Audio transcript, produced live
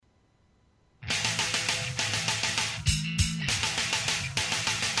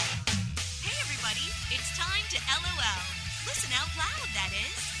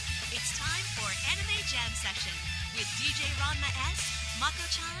with DJ Ranma S.,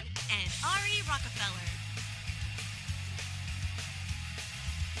 Mako-chan, and Ari Rockefeller.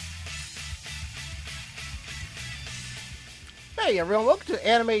 Hey everyone, welcome to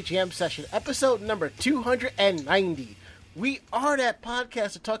Anime Jam Session, episode number 290. We are that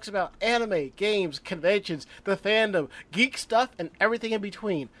podcast that talks about anime, games, conventions, the fandom, geek stuff, and everything in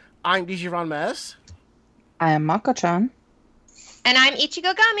between. I'm DJ Ranma S. I am Mako-chan. And I'm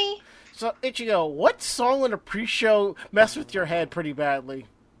Ichigo Gami. So, Ichigo, what song on the pre-show messed with your head pretty badly?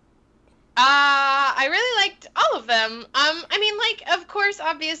 I really liked all of them. Of course,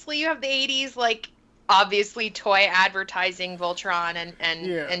 obviously, you have the 80s, obviously, toy advertising, Voltron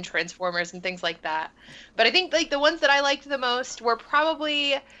and Transformers and things like that. But I think, the ones that I liked the most were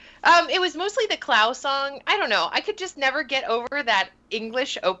probably, it was mostly the Clow song. I don't know. I could just never get over that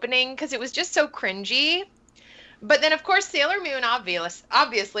English opening because it was just so cringy. But then, of course, Sailor Moon,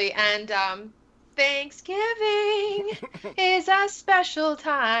 obviously, and Thanksgiving is a special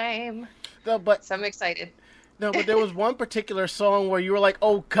time. So I'm excited. No, but there was one particular song where you were like,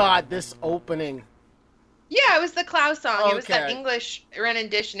 oh god, this opening. Yeah, it was the Clow song. Okay. It was that English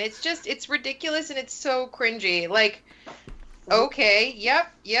rendition. It's ridiculous and it's so cringy. Okay,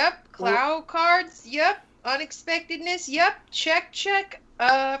 yep, Clow cards, yep, unexpectedness, yep, check,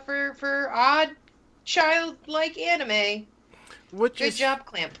 for odd childlike anime. Good job,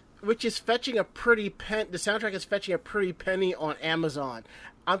 Clamp. Which is fetching a pretty the soundtrack is fetching a pretty penny on Amazon.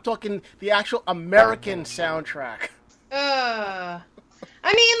 I'm talking the actual American soundtrack.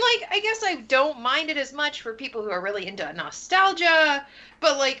 I guess I don't mind it as much for people who are really into nostalgia,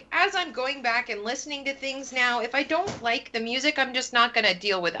 but as I'm going back and listening to things now, if I don't like the music, I'm just not going to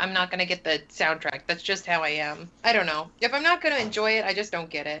deal with it. I'm not going to get the soundtrack. That's just how I am. I don't know. If I'm not going to enjoy it, I just don't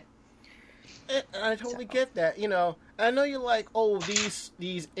get it. I totally get that. I know you're like, oh, these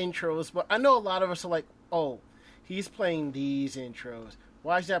intros, but I know a lot of us are like, oh, he's playing these intros.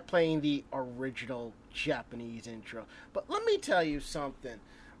 Why is that playing the original Japanese intro? But let me tell you something.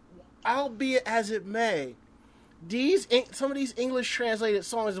 Albeit as it may, some of these English translated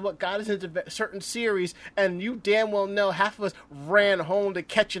songs is what got us into certain series, and you damn well know half of us ran home to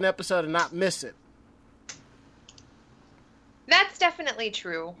catch an episode and not miss it. That's definitely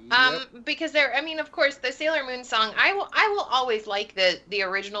true. Yep. Because of course, the Sailor Moon song, I will always like the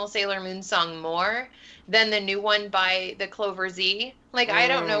original Sailor Moon song more than the new one by the Clover Z. I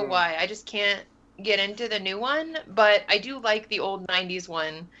don't know why. I just can't get into the new one, but I do like the old 90s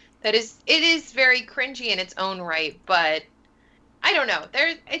one. It is very cringy in its own right, but I don't know.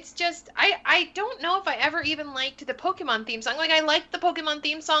 It's just, I don't know if I ever even liked the Pokemon theme song. I liked the Pokemon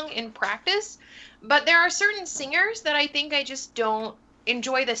theme song in practice, but there are certain singers that I think I just don't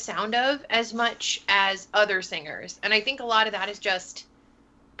enjoy the sound of as much as other singers. And I think a lot of that is just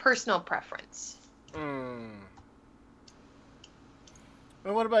personal preference.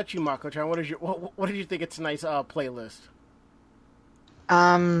 Well, what about you, Mako-chan? What did you think of tonight's playlist?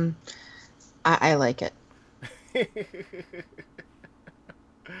 I like it.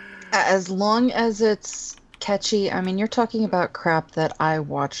 As long as it's catchy. You're talking about crap that I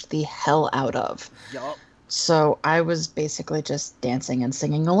watched the hell out of. Yup. So I was basically just dancing and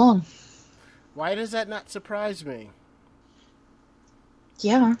singing along. Why does that not surprise me?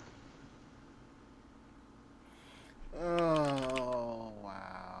 Yeah. Oh,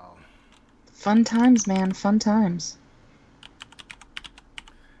 wow. Fun times, man. Fun times.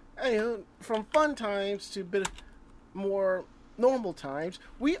 Anywho, from fun times to a bit more normal times,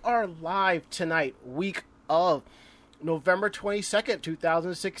 we are live tonight, week of November 22nd,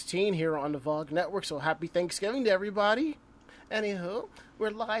 2016, here on the VOG Network. So happy Thanksgiving to everybody. Anywho, we're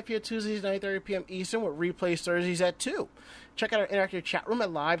live here Tuesdays at 9:30 p.m. Eastern with replays Thursdays at 2. Check out our interactive chat room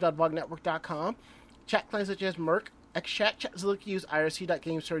at live.vognetwork.com. Chat clients such as Merc, XChat, ChatZilliQs,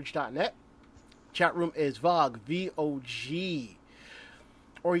 IRC.gamesurge.net. Chat room is VOG, V-O-G.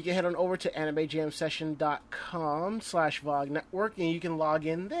 Or you can head on over to animejamsession.com/VOG Network, and you can log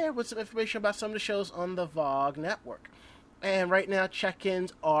in there with some information about some of the shows on the VOG Network. And right now,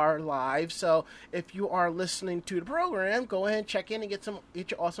 check-ins are live, so if you are listening to the program, go ahead and check in and get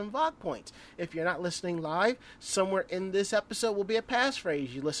your awesome VOG points. If you're not listening live, somewhere in this episode will be a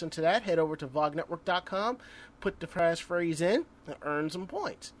passphrase. You listen to that, head over to VOGNetwork.com, put the passphrase in, and earn some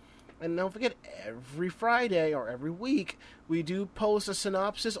points. And don't forget, every Friday or every week, we do post a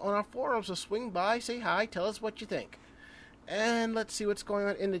synopsis on our forum, so swing by, say hi, tell us what you think. And let's see what's going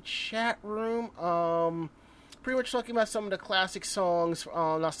on in the chat room. Pretty much talking about some of the classic songs,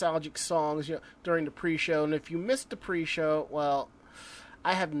 nostalgic songs, during the pre-show. And if you missed the pre-show, well,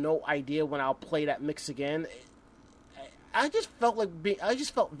 I have no idea when I'll play that mix again. I just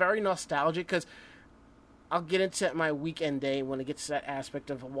felt very nostalgic because I'll get into my weekend day when it gets to that aspect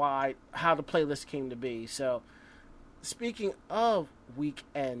of how the playlist came to be. So, speaking of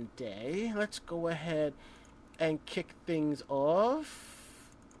weekend day, let's go ahead and kick things off.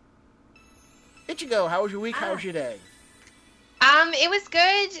 Ichigo, how was your week? How was your day? It was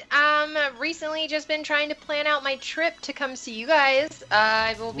good. Recently just been trying to plan out my trip to come see you guys.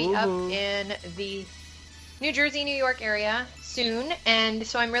 I will be up in the New Jersey, New York area soon, and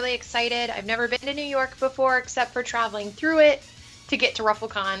so I'm really excited. I've never been to New York before except for traveling through it to get to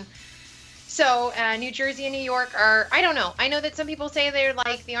RuffleCon. So New Jersey and New York are, I don't know. I know that some people say they're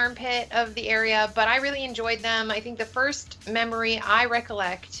like the armpit of the area, but I really enjoyed them. I think the first memory I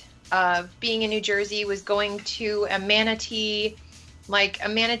recollect of being in New Jersey was going to a manatee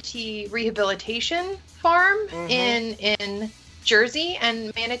rehabilitation farm in Jersey,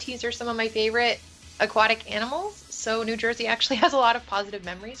 and manatees are some of my favorite aquatic animals. So New Jersey actually has a lot of positive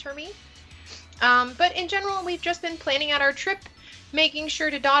memories for me. But in general, we've just been planning out our trip, making sure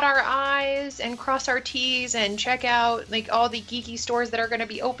to dot our I's and cross our T's and check out like all the geeky stores that are going to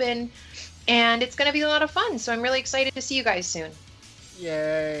be open. And it's going to be a lot of fun. So I'm really excited to see you guys soon.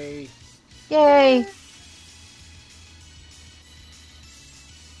 Yay. Yay.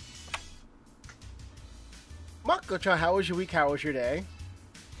 Mako-chan, how was your week? How was your day?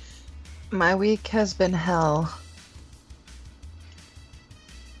 My week has been hell.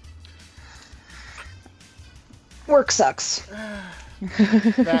 Work sucks.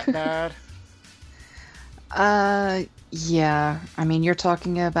 That bad? Yeah. I mean, you're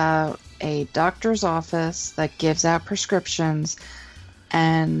talking about a doctor's office that gives out prescriptions,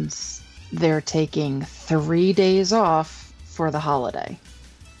 and they're taking 3 days off for the holiday.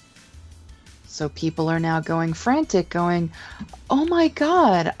 So people are now going frantic, going, oh my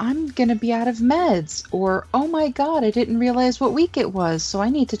god, I'm going to be out of meds. Or, oh my god, I didn't realize what week it was, so I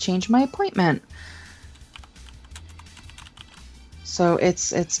need to change my appointment. So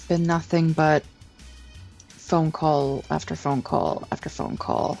it's been nothing but phone call after phone call after phone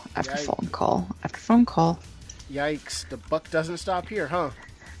call after phone call after phone call. Yikes, the buck doesn't stop here, huh?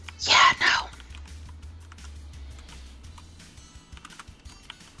 Yeah, no.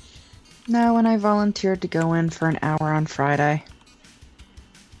 No, and I volunteered to go in for an hour on Friday.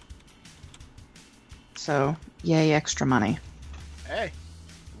 So, yay, extra money. Hey,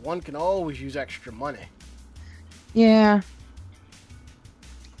 one can always use extra money. Yeah.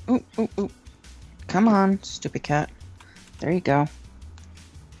 Ooh, ooh, ooh. Come on, stupid cat. There you go.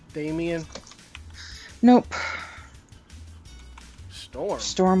 Damien? Nope.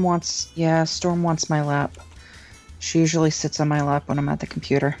 Storm wants my lap. She usually sits on my lap when I'm at the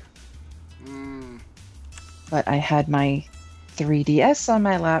computer. But I had my 3DS on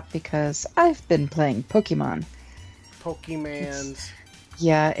my lap because I've been playing Pokemon.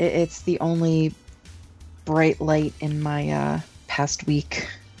 It's the only bright light in my past week.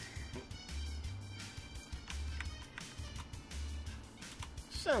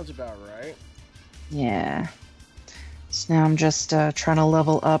 Sounds about right. Yeah. So now I'm just trying to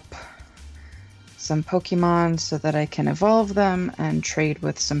level up some Pokemon so that I can evolve them and trade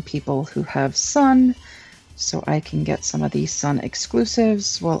with some people who have Sun, so I can get some of these Sun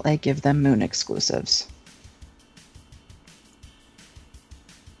exclusives while I give them Moon exclusives.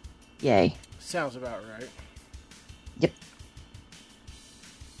 Yay. Sounds about right. Yep.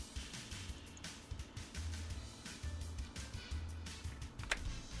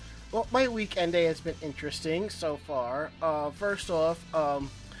 Well, my weekend day has been interesting so far. First off,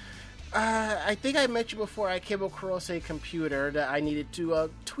 I think I mentioned before I came across a computer that I needed to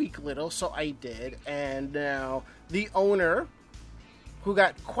tweak a little, so I did. And now the owner, who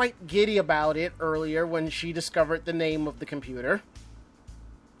got quite giddy about it earlier when she discovered the name of the computer.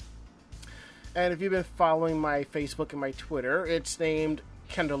 And if you've been following my Facebook and my Twitter, it's named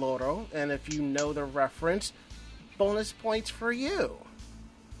Kendalloro. And if you know the reference, bonus points for you.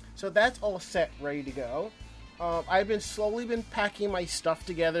 So that's all set, ready to go. I've been slowly packing my stuff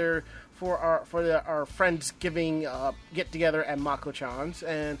together for our Friendsgiving get together at Mako-chan's,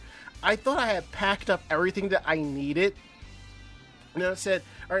 and I thought I had packed up everything that I needed. And then I said,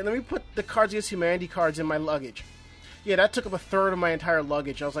 all right, let me put the Cards Against Humanity cards in my luggage. Yeah, that took up a third of my entire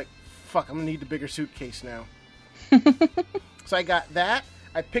luggage. I was like, fuck, I'm gonna need the bigger suitcase now. So I got that.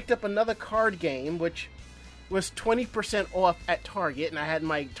 I picked up another card game, which was 20% off at Target, and I had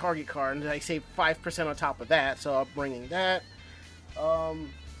my Target card, and I saved 5% on top of that, so I'm bringing that.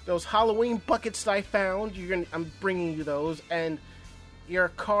 Those Halloween buckets that I found, I'm bringing you those, and your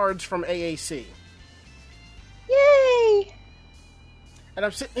cards from AAC. Yay! And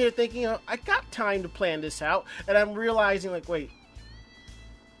I'm sitting here thinking, I got time to plan this out, and I'm realizing, like, wait,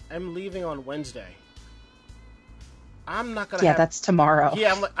 I'm leaving on Wednesday. I'm not gonna. Yeah, have, that's tomorrow.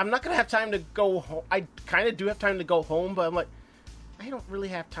 Yeah, I'm not gonna have time to go home. I kind of do have time to go home, but I'm like, I don't really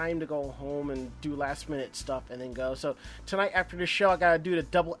have time to go home and do last minute stuff and then go. So tonight after the show, I gotta do the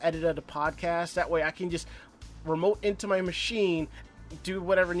double edit of the podcast. That way, I can just remote into my machine, do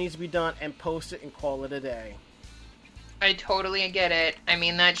whatever needs to be done, and post it and call it a day. I totally get it. I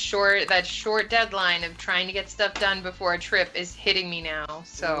mean, that short deadline of trying to get stuff done before a trip is hitting me now.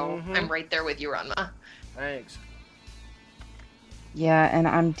 So I'm right there with you, Ranma. Thanks. Yeah, and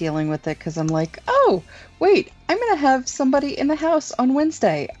I'm dealing with it because I'm like, oh, wait, I'm going to have somebody in the house on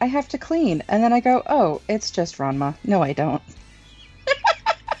Wednesday. I have to clean. And then I go, oh, it's just Ranma. No, I don't.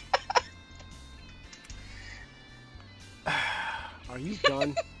 Are you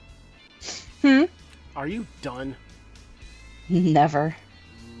done? Are you done? Never.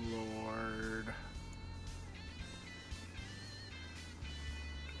 Lord.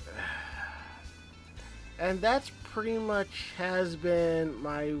 And that's pretty much has been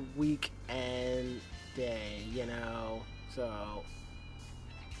my weekend day, you know. So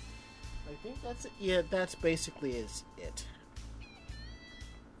I think that's it. Yeah, that's basically it.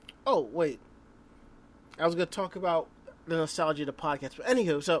 Oh, wait. I was going to talk about the nostalgia of the podcast. But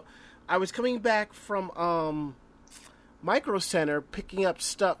anywho, so I was coming back from Micro Center, picking up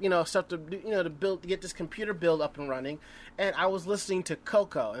stuff, stuff to build, to get this computer build up and running, and I was listening to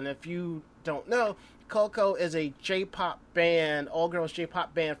Coco. And if you don't know, Coco is a J-pop band, all girls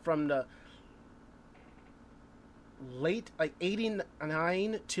J-pop band from the late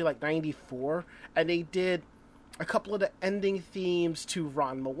 89 to 94, and they did a couple of the ending themes to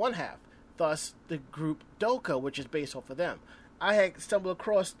Ranma One Half. Thus, the group Doka, which is based off of them. I had stumbled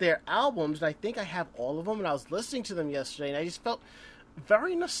across their albums, and I think I have all of them, and I was listening to them yesterday, and I just felt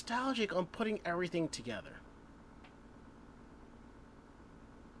very nostalgic on putting everything together.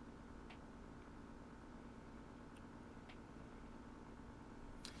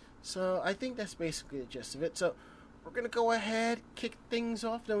 So, I think that's basically the gist of it. So, we're going to go ahead, kick things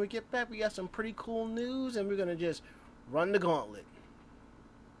off, then we get back. We got some pretty cool news, and we're going to just run the gauntlet.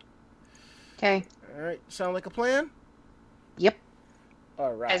 Okay. Alright, sound like a plan? Yep.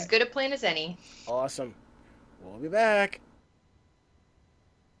 Alright. As good a plan as any. Awesome. We'll be back.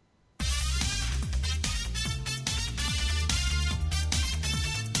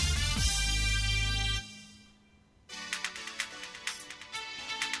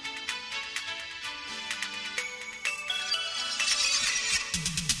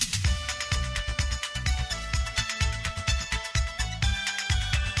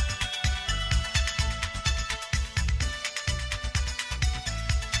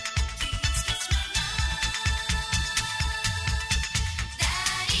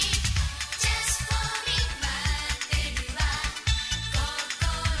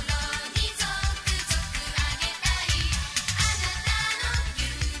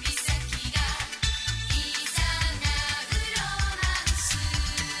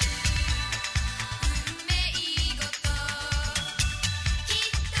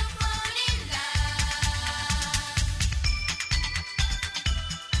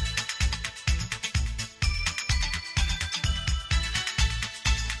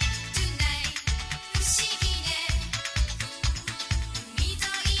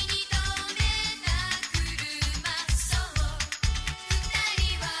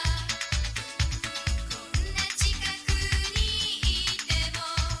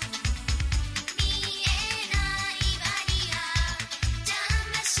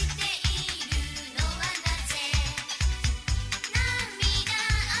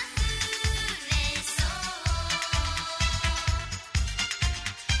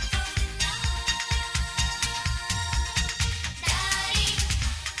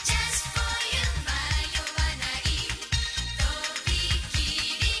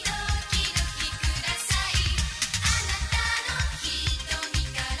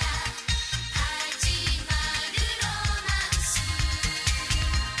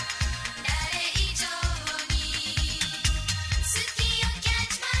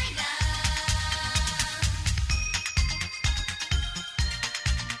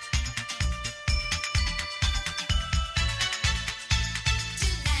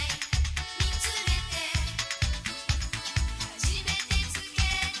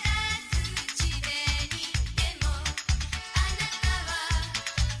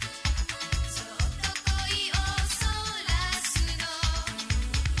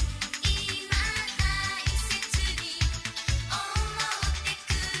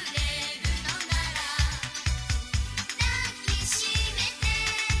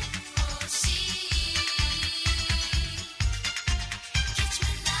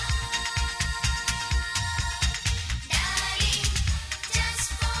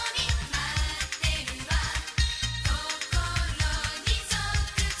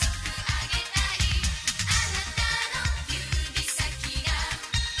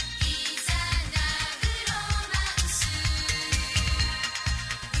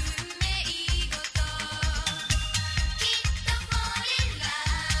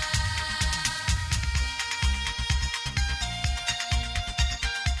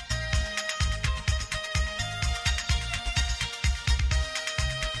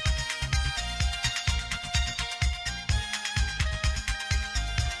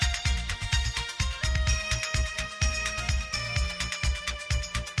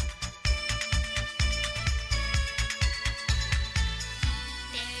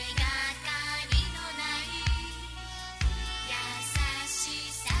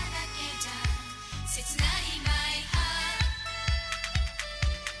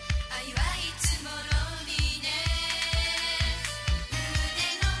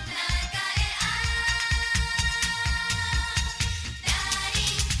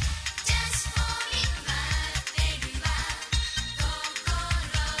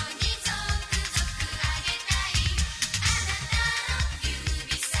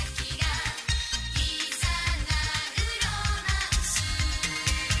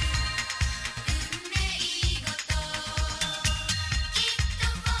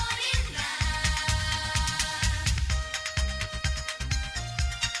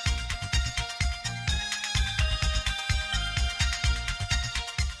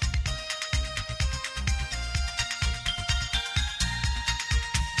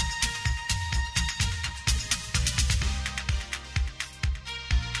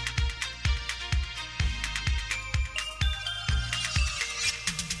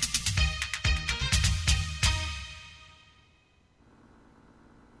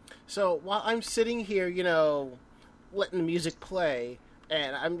 So while I'm sitting here, letting the music play,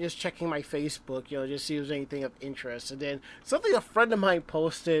 and I'm just checking my Facebook, just see if there's anything of interest. And then something a friend of mine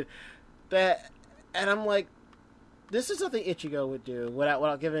posted and I'm like, this is something Ichigo would do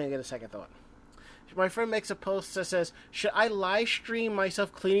without giving it a second thought. My friend makes a post that says, should I live stream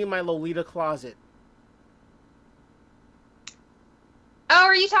myself cleaning my Lolita closet? Oh,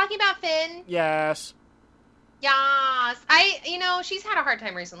 are you talking about Finn? Yes. Yes. She's had a hard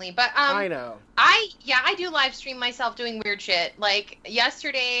time recently, but I know. I do live stream myself doing weird shit. Like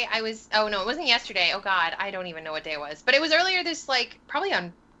yesterday it wasn't yesterday. Oh god, I don't even know what day it was. But it was earlier this, probably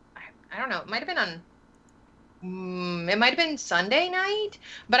on, I don't know, it might have been on, it might have been Sunday night,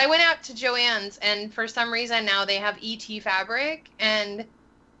 but I went out to Joann's, and for some reason now they have E.T. fabric, and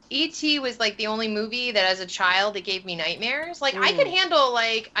E.T. was the only movie that as a child it gave me nightmares. I could handle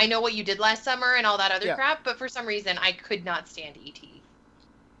I Know What You Did Last Summer and all that other crap, but for some reason I could not stand E.T.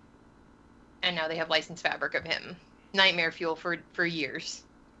 And now they have licensed fabric of him. Nightmare fuel for years.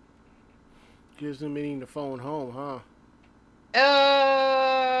 Gives them meaning to phone home, huh?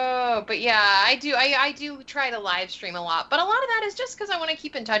 Oh, but yeah, I do try to live stream a lot, but a lot of that is just because I want to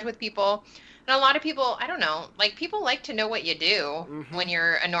keep in touch with people. And a lot of people, I don't know, people like to know what you do when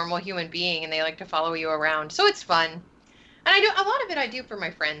you're a normal human being, and they like to follow you around. So it's fun. And a lot of it I do for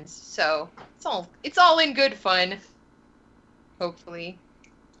my friends. So it's all in good fun. Hopefully.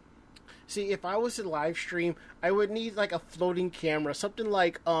 See, if I was to live stream, I would need a floating camera, something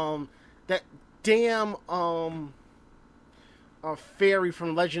like that damn fairy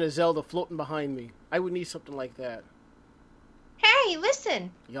from Legend of Zelda floating behind me. I would need something like that. Hey,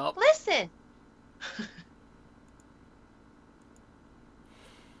 listen. Yup. Listen.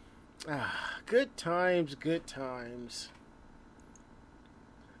 Good times, good times.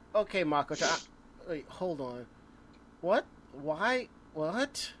 Okay, Mako, wait, hold on. What? Why?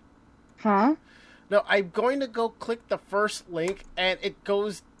 What? Huh? No, I'm going to go click the first link, and it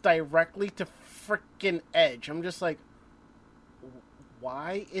goes directly to frickin' Edge. I'm just like,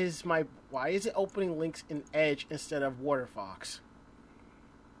 why is it opening links in Edge instead of WaterFox?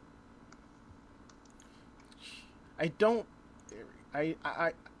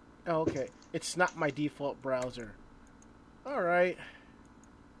 Okay. It's not my default browser. Alright.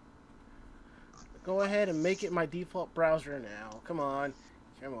 Go ahead and make it my default browser now. Come on.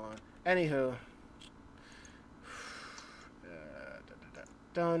 Anywho.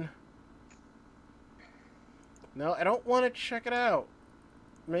 Done. No, I don't want to check it out.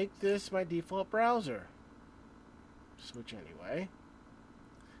 Make this my default browser. Switch anyway.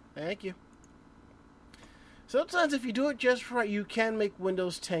 Thank you. Sometimes if you do it just right, you can make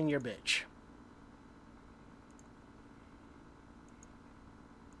Windows 10 your bitch.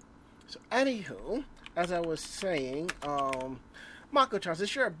 So anywho, as I was saying, Mako-chan,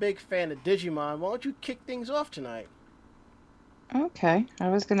 since you're a big fan of Digimon, why don't you kick things off tonight? Okay, I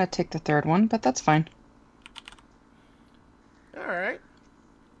was gonna take the third one, but that's fine. Alright.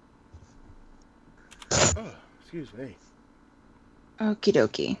 Oh, excuse me. Okie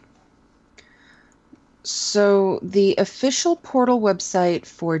dokie. So, the official portal website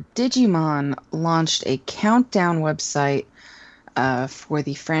for Digimon launched a countdown website for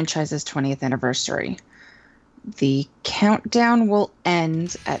the franchise's 20th anniversary. The countdown will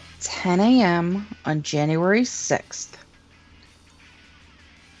end at 10 a.m. on January 6th.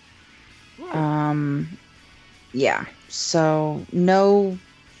 Yeah, so no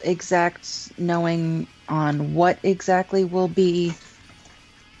exact knowing on what exactly will be,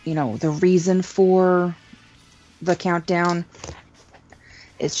 the reason for the countdown.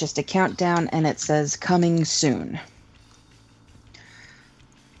 It's just a countdown, and it says coming soon.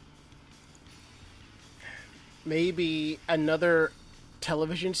 Maybe another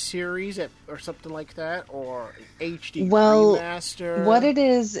television series or something like that, or an HD remaster. What it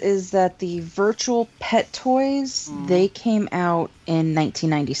is that the virtual pet toys, they came out in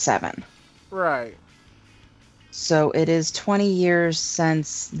 1997. Right. So it is 20 years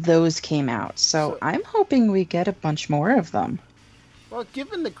since those came out. So I'm hoping we get a bunch more of them. Well,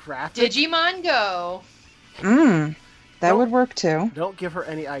 given the graphics... Digimon Go! That would work too. Don't give her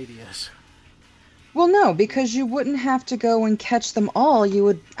any ideas. Well, no, because you wouldn't have to go and catch them all. You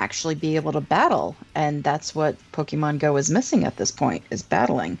would actually be able to battle. And that's what Pokemon Go is missing at this point, is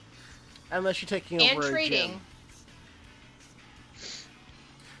battling. Unless you're taking and over trading. a gym.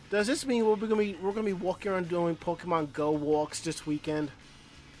 Does this mean we're gonna be walking around doing Pokemon Go walks this weekend?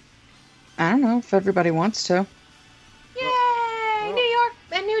 I don't know if everybody wants to. Yay! New York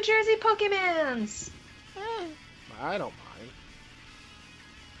and New Jersey Pokemons! I don't mind.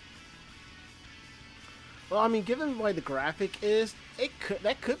 Well, I mean, given the way the graphic is,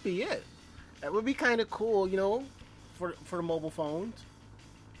 that could be it. That would be kind of cool, for the mobile phones.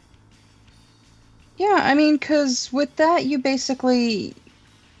 Yeah, I mean, because with that, you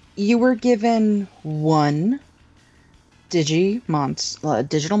were given one digital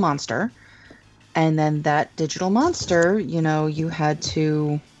monster, and then that digital monster, you had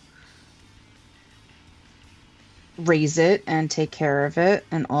to raise it and take care of it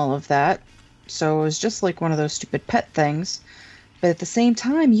and all of that. So it was just like one of those stupid pet things. But at the same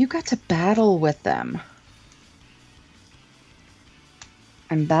time, you got to battle with them.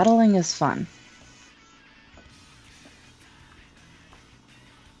 And battling is fun.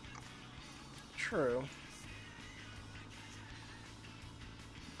 True.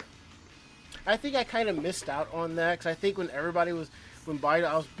 I think I kind of missed out on that because I think when I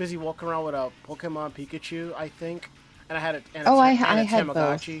was busy walking around with a Pokemon Pikachu, I think, and I had a had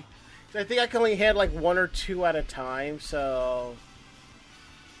Tamagotchi. So I think I only had like one or two at a time. So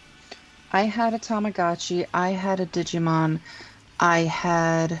I had a Tamagotchi. I had a Digimon. I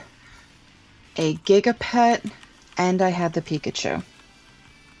had a Gigapet, and I had the Pikachu.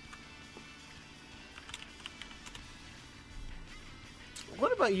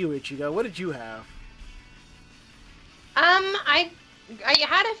 What about you, Ichigo? What did you have? I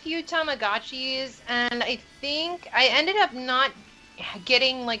had a few Tamagotchis, and I think I ended up not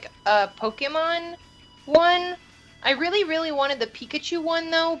getting like a Pokemon one. I really, really wanted the Pikachu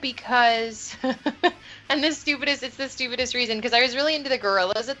one though, because and it's the stupidest reason, because I was really into the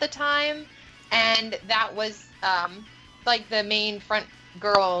gorillas at the time, and that was like the main front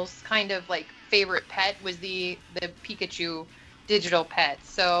girl's kind of like favorite pet was the Pikachu digital pet.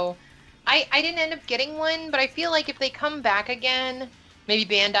 So I didn't end up getting one, but I feel like if they come back again, maybe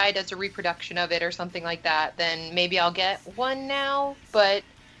Bandai does a reproduction of it or something like that, then maybe I'll get one now. But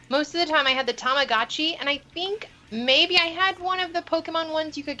most of the time I had the Tamagotchi, and I think maybe I had one of the Pokemon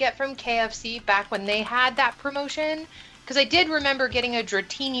ones you could get from KFC back when they had that promotion, because I did remember getting a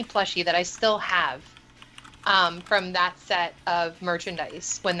Dratini plushie that I still have from that set of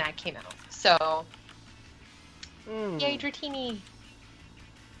merchandise when that came out. So yay, Dratini.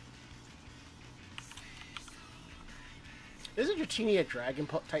 Isn't Dratini a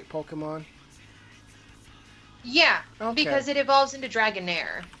dragon-type Pokemon? Yeah, Okay. Because it evolves into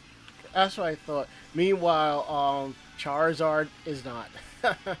Dragonair. That's what I thought. Meanwhile, Charizard is not.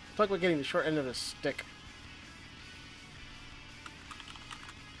 It's like we're getting the short end of the stick.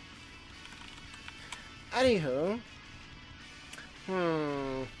 Anywho,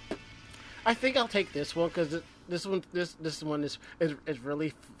 I think I'll take this one because this one is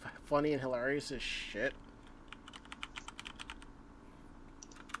really funny and hilarious as shit.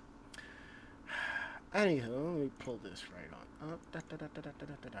 Anywho, let me pull this right on up.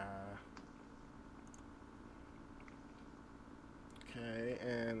 Okay,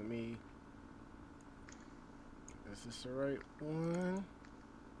 and let me. Is this the right one?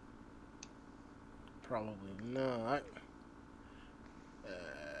 Probably not.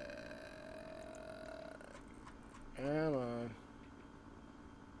 Come on.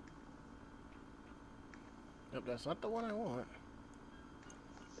 Nope, that's not the one I want.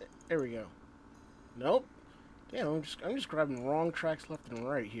 There we go. Nope. Damn, I'm just grabbing the wrong tracks left and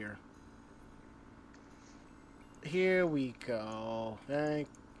right here. Here we go.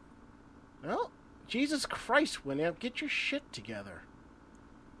 Oh, Jesus Christ, Winamp, get your shit together.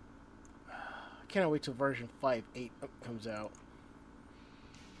 I cannot wait till version 5.8 comes out.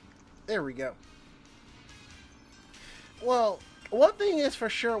 There we go. Well, one thing is for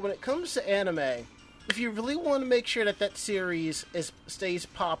sure, when it comes to anime, if you really want to make sure that series stays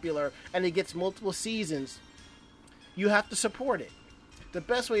popular and it gets multiple seasons, you have to support it. The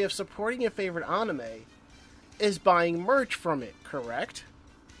best way of supporting your favorite anime is buying merch from it, correct?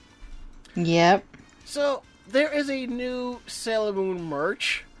 Yep. So, there is a new Sailor Moon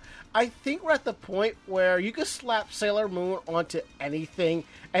merch. I think we're at the point where you can slap Sailor Moon onto anything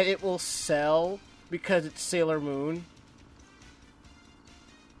and it will sell because it's Sailor Moon.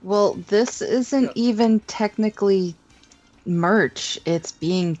 Well, this isn't even technically merch. It's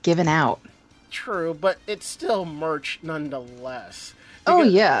being given out. True, but it's still merch nonetheless. Oh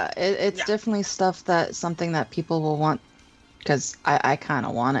yeah, it's definitely something that people will want, because I kind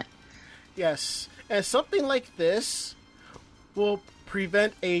of want it. Yes, and something like this will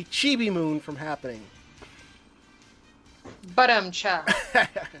prevent a Chibi Moon from happening. Cha.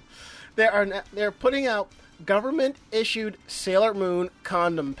 They're putting out government-issued Sailor Moon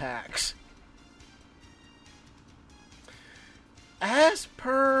condom packs. As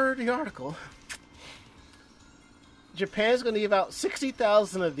per the article, Japan's going to give out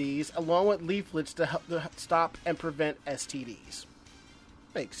 60,000 of these, along with leaflets to help to stop and prevent STDs.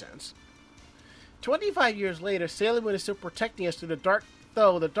 Makes sense. 25 years later, Sailor Moon is still protecting us through the dark,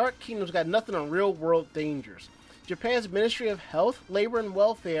 though the Dark Kingdom's got nothing on real-world dangers. Japan's Ministry of Health, Labor, and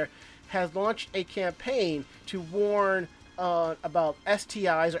Welfare has launched a campaign to warn about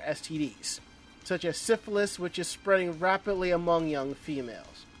STIs or STDs, such as syphilis, which is spreading rapidly among young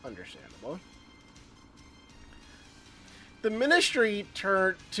females. Understandable. The ministry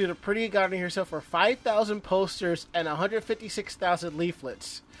turned to the pretty garden herself for 5,000 posters and 156,000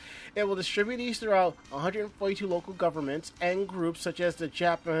 leaflets. It will distribute these throughout 142 local governments and groups such as the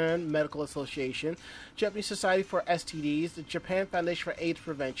Japan Medical Association, Japanese Society for STDs, the Japan Foundation for AIDS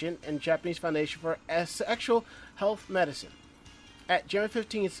Prevention, and Japanese Foundation for Sexual Health Medicine. At January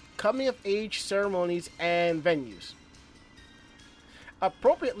 15th, coming of age ceremonies and venues.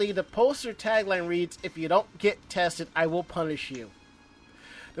 Appropriately, the poster tagline reads, "If you don't get tested, I will punish you."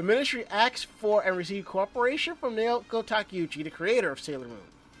 The ministry asks for and received cooperation from Naoko Takeuchi, the creator of Sailor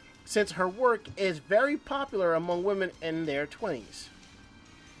Moon, since her work is very popular among women in their 20s.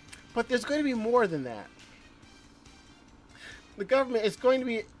 But there's going to be more than that. The government is going to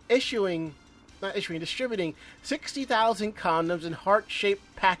be distributing 60,000 condoms in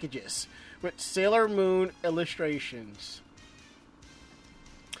heart-shaped packages with Sailor Moon illustrations.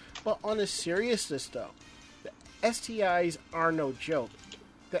 But on a seriousness, though, the STIs are no joke.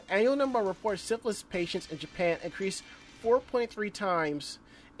 The annual number of reported syphilis patients in Japan increased 4.3 times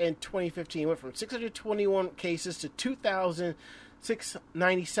in 2015, went from 621 cases to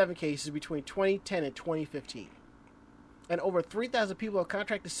 2,697 cases between 2010 and 2015. And over 3,000 people have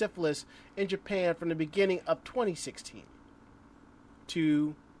contracted syphilis in Japan from the beginning of 2016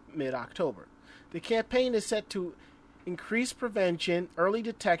 to mid-October. The campaign is set to increase prevention, early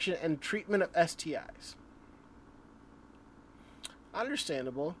detection, and treatment of STIs.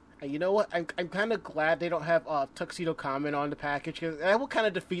 Understandable. And you know what? I'm kind of glad they don't have Tuxedo Comment on the package, because that will kind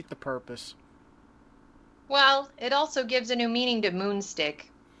of defeat the purpose. Well, it also gives a new meaning to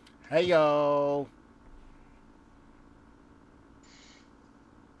Moonstick. Hey, yo.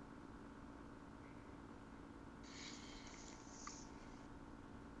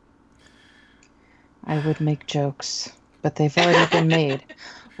 I would make jokes, but they've already been made.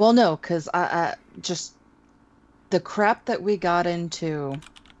 Well, no, because I just the crap that we got into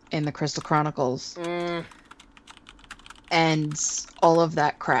in the Crystal Chronicles and all of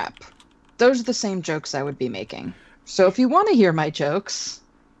that crap, those are the same jokes I would be making. So if you want to hear my jokes,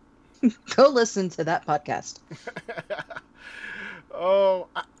 go listen to that podcast. Oh,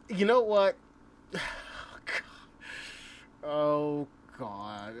 you know what? Oh,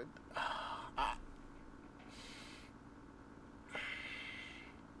 God.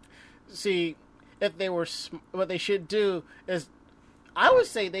 See, if they were, what they should do is, I would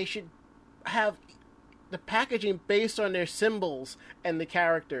say they should have the packaging based on their symbols and the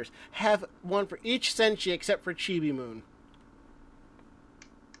characters. Have one for each Senshi except for Chibi Moon.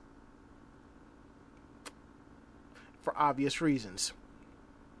 For obvious reasons.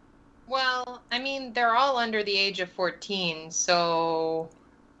 Well, I mean, they're all under the age of 14, so...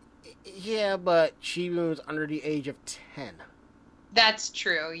 Yeah, but Chibi Moon's under the age of 10. That's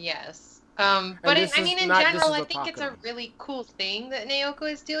true, yes. But in general, I think it's a really cool thing that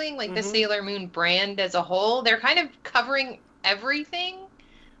Naoko is doing. Like, the Sailor Moon brand as a whole, they're kind of covering everything.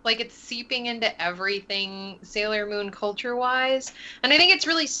 Like, it's seeping into everything Sailor Moon culture-wise. And I think it's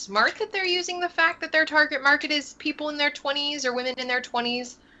really smart that they're using the fact that their target market is people in their 20s or women in their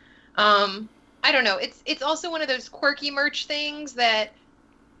 20s. I don't know. It's also one of those quirky merch things that,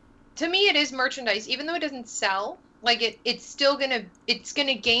 to me, it is merchandise, even though it doesn't sell. Like, it's still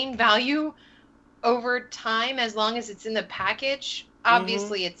gonna gain value over time as long as it's in the package.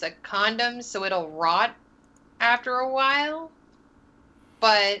 Obviously, it's a condom, so it'll rot after a while.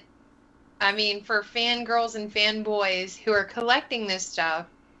 But, I mean, for fangirls and fanboys who are collecting this stuff,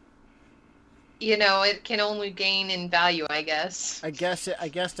 you know, it can only gain in value, I guess. I guess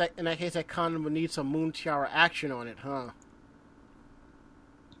that in that case, that condom would need some Moon Tiara action on it, huh?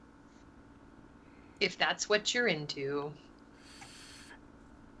 If that's what you're into.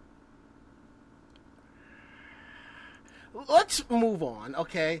 Let's move on,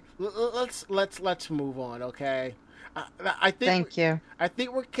 okay? Let's move on, okay? I think. Thank you. I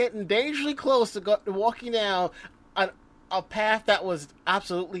think we're getting dangerously close to walking down a path that was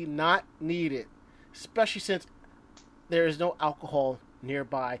absolutely not needed, especially since there is no alcohol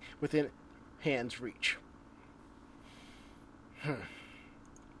nearby within hand's reach.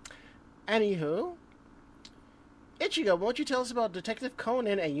 Anywho. Ichigo, why don't you tell us about Detective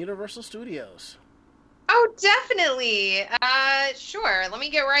Conan and Universal Studios? Oh, definitely. Sure. Let me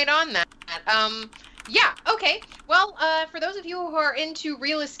get right on that. Yeah, okay. Well, for those of you who are into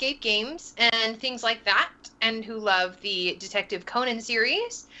real escape games and things like that, and who love the Detective Conan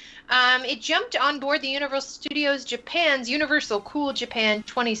series, it jumped on board the Universal Studios Japan's Universal Cool Japan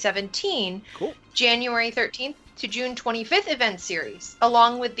 2017, Cool. January 13th to June 25th event series,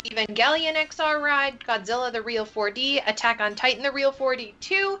 along with the Evangelion XR ride, Godzilla the Real 4D, Attack on Titan the Real 4D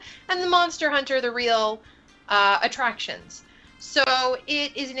 2, and the Monster Hunter the Real attractions. So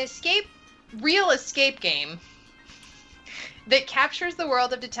it is an real escape game that captures the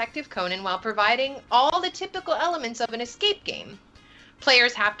world of Detective Conan while providing all the typical elements of an escape game.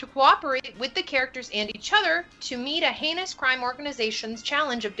 Players have to cooperate with the characters and each other to meet a heinous crime organization's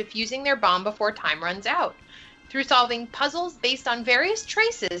challenge of defusing their bomb before time runs out, through solving puzzles based on various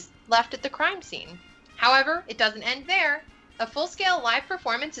traces left at the crime scene. However, it doesn't end there. A full-scale live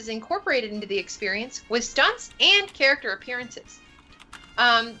performance is incorporated into the experience with stunts and character appearances.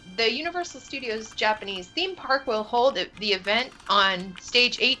 The Universal Studios Japanese theme park will hold the event on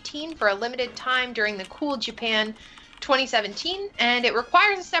Stage 18 for a limited time during the Cool Japan 2017, and it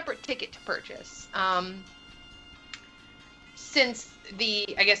requires a separate ticket to purchase. Since the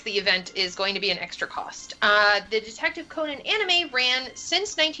event is going to be an extra cost. The Detective Conan anime ran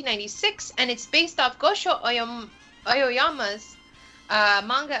since 1996, and it's based off Gosho Aoyama's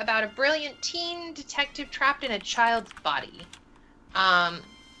manga about a brilliant teen detective trapped in a child's body.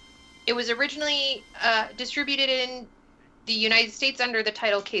 It was originally distributed in the United States under the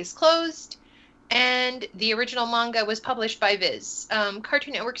title Case Closed, and the original manga was published by Viz.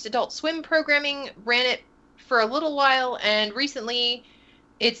 Cartoon Network's Adult Swim programming ran it for a little while, and recently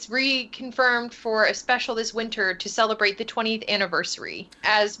it's reconfirmed for a special this winter to celebrate the 20th anniversary,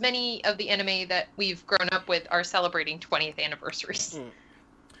 as many of the anime that we've grown up with are celebrating 20th anniversaries.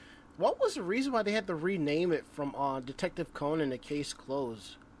 What was the reason why they had to rename it from Detective Conan to Case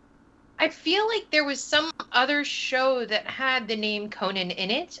Closed? I feel like there was some other show that had the name Conan in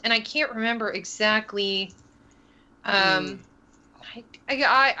it, and I can't remember exactly. I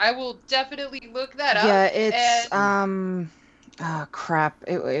will definitely look that up. Yeah, it's oh crap.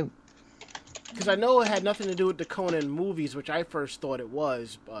 Because I know it had nothing to do with the Conan movies, which I first thought it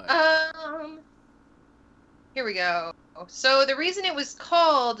was, but here we go. So the reason it was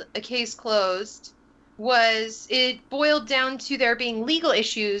called A Case Closed was it boiled down to there being legal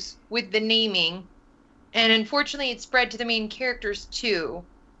issues with the naming, and unfortunately it spread to the main characters too.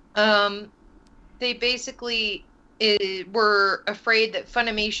 They basically were afraid that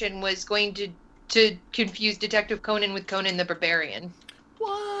Funimation was going to confuse Detective Conan with Conan the Barbarian.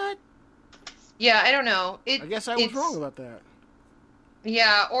 What? Yeah, I don't know. I guess I was wrong about that.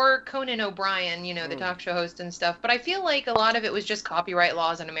 Yeah, or Conan O'Brien, the talk show host and stuff. But I feel like a lot of it was just copyright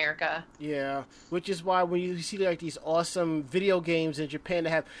laws in America. Yeah, which is why when you see like these awesome video games in Japan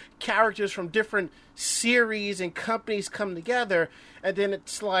that have characters from different series and companies come together, and then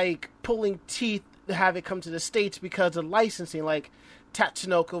it's like pulling teeth to have it come to the States because of licensing, like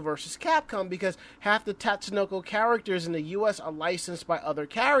Tatsunoko versus Capcom, because half the Tatsunoko characters in the US are licensed by other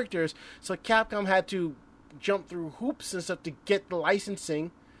characters, so Capcom had to jump through hoops and stuff to get the licensing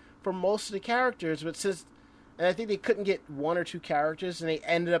for most of the characters, and I think they couldn't get one or two characters, and they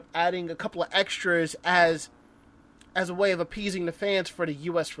ended up adding a couple of extras as a way of appeasing the fans for the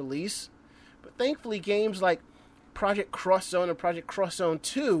US release. But thankfully games like Project Cross Zone and Project Cross Zone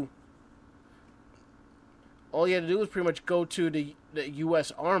 2, all you had to do was pretty much go to the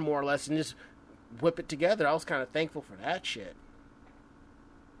US arm more or less and just whip it together. I was kind of thankful for that shit.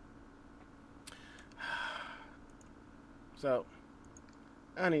 So,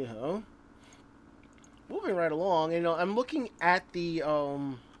 anyhow, moving right along, I'm looking at the,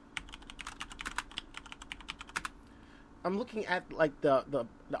 I'm looking at, like, the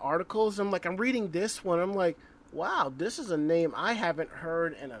articles. I'm reading this one. I'm like, wow, this is a name I haven't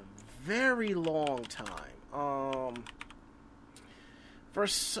heard in a very long time.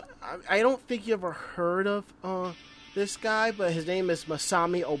 First, I don't think you ever heard of, this guy, but his name is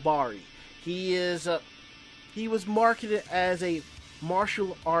Masami Obari. He was marketed as a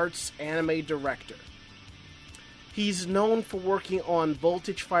martial arts anime director. He's known for working on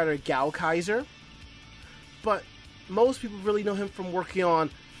Voltage Fighter Gaokaiser, but most people really know him from working on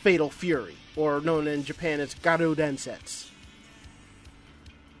Fatal Fury, or known in Japan as Garou Densetsu.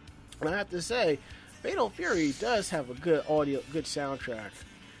 And I have to say, Fatal Fury does have a good soundtrack.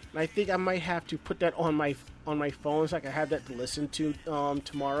 And I think I might have to put that on my phone so I can have that to listen to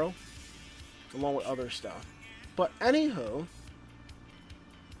tomorrow, along with other stuff. But anywho,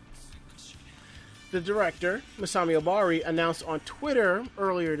 the director, Masami Obari, announced on Twitter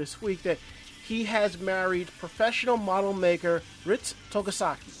earlier this week that he has married professional model maker Ritz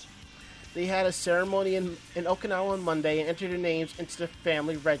Togasaki. They had a ceremony in Okinawa on Monday and entered their names into the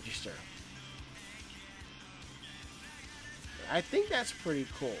family register. I think that's pretty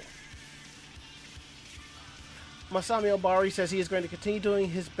cool. Masami Obari says he is going to continue doing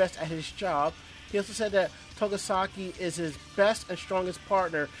his best at his job. He also said that Togasaki is his best and strongest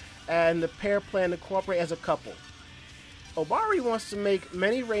partner, and the pair plan to cooperate as a couple. Obari wants to make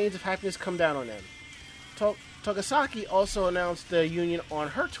many rains of happiness come down on them. Togasaki also announced the union on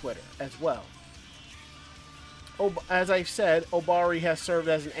her Twitter as well. As I've said, Obari has served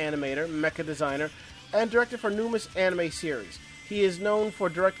as an animator, mecha designer, and director for numerous anime series. He is known for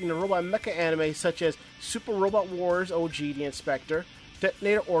directing the robot mecha anime such as Super Robot Wars OG The Inspector,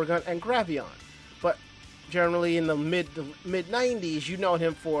 Detonator Orgon, and Gravion. But generally in the mid-90s, you know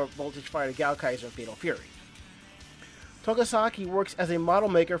him for Voltage Fighter, Gallkaiser, and Fatal Fury. Togasaki works as a model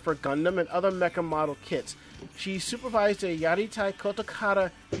maker for Gundam and other mecha model kits. She supervised the Yaritai Kotokara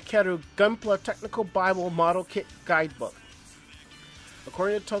Hikaru Gunpla Technical Bible Model Kit Guidebook.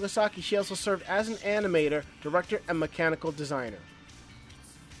 According to Togasaki, she also served as an animator, director, and mechanical designer.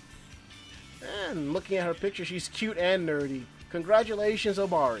 And looking at her picture, she's cute and nerdy. Congratulations,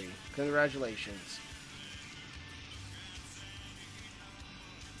 Obari. Congratulations.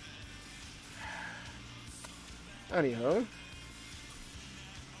 Anyhow.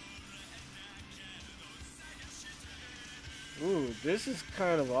 Ooh, this is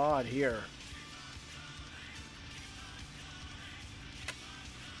kind of odd here.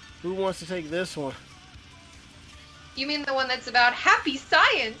 Who wants to take this one? You mean the one that's about happy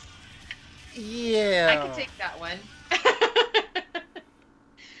science? Yeah. I can take that one.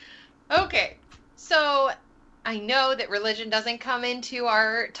 Okay, so I know that religion doesn't come into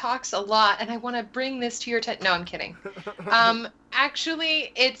our talks a lot, and I want to bring this to your attention. No, I'm kidding.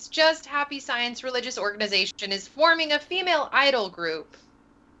 Actually, it's just Happy Science Religious Organization is forming a female idol group.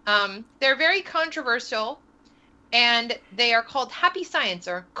 They're very controversial, and they are called Happy Science,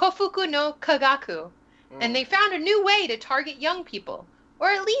 or Kofuku no Kagaku. And they found a new way to target young people, or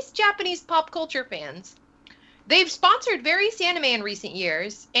at least Japanese pop culture fans. They've sponsored various anime in recent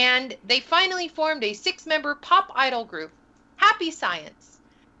years, and they finally formed a 6-member pop idol group, Happy Science.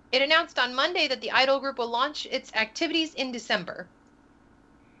 It announced on Monday that the idol group will launch its activities in December.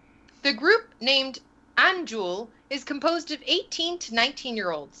 The group, named Anjul, is composed of 18 to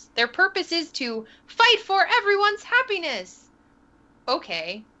 19-year-olds. Their purpose is to fight for everyone's happiness.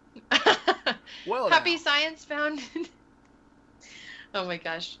 Okay. Well, Happy now. Science founded... Oh my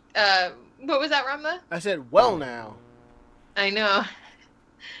gosh. What was that, Ramma? I said, well now. I know.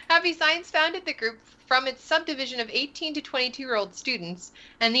 Happy Science founded the group from its subdivision of 18 to 22-year-old students,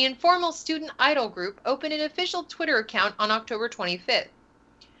 and the informal student idol group opened an official Twitter account on October 25th.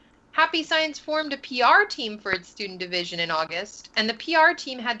 Happy Science formed a PR team for its student division in August, and the PR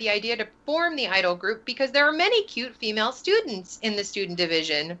team had the idea to form the idol group because there are many cute female students in the student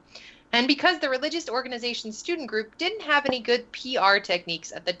division, and because the religious organization's student group didn't have any good PR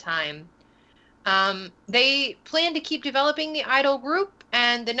techniques at the time. They plan to keep developing the idol group,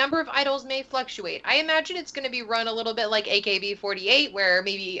 and the number of idols may fluctuate. I imagine it's going to be run a little bit like AKB48, where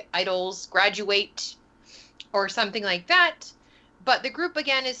maybe idols graduate or something like that. But the group,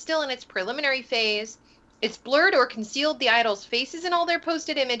 again, is still in its preliminary phase. It's blurred or concealed the idols' faces in all their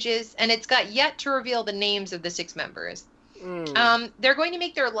posted images, and it's got yet to reveal the names of the 6 members. They're going to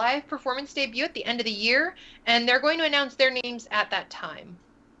make their live performance debut at the end of the year, and they're going to announce their names at that time.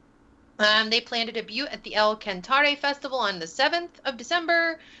 They plan to debut at the El Cantare Festival on the 7th of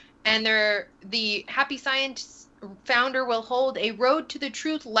December, and the Happy Science founder will hold a Road to the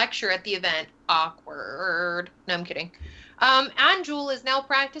Truth lecture at the event. Awkward. No, I'm kidding. Anjul is now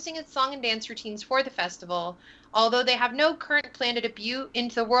practicing its song and dance routines for the festival. Although they have no current plan to debut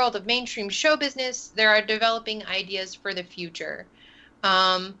into the world of mainstream show business, they are developing ideas for the future.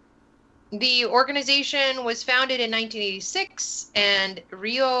 The organization was founded in 1986, and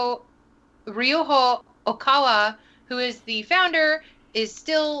Ryoho Okawa, who is the founder, is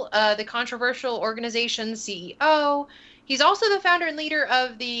still the controversial organization's CEO. He's also the founder and leader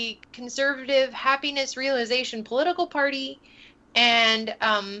of the Conservative Happiness Realization political party, and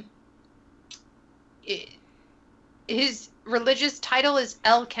his religious title is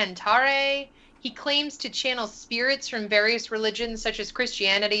El Cantare. He claims to channel spirits from various religions such as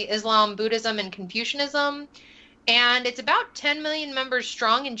Christianity, Islam, Buddhism, and Confucianism. And it's about 10 million members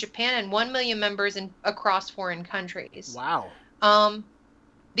strong in Japan and 1 million members across foreign countries. Wow.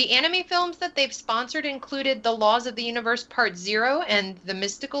 The anime films that they've sponsored included The Laws of the Universe Part 0 and The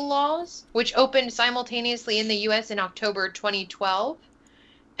Mystical Laws, which opened simultaneously in the US in October 2012.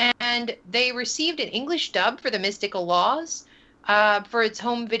 and they received an English dub for the Mystical Laws for its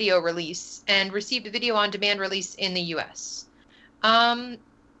home video release, and received a video on demand release in the US. I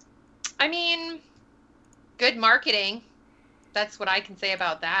mean, good marketing. That's what I can say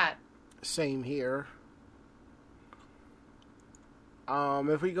about that. Same here.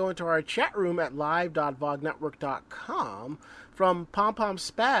 If we go into our chat room at live.vognetwork.com, from Pom Pom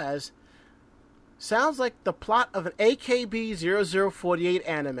Spaz, sounds like the plot of an AKB 0048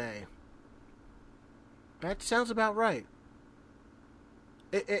 anime. That sounds about right.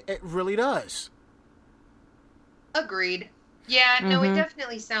 It really does. Agreed. Yeah, no, it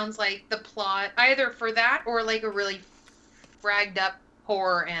definitely sounds like the plot, either for that or like a really fragged up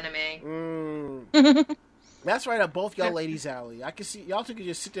horror anime. That's right up both y'all ladies' alley. I can see y'all two could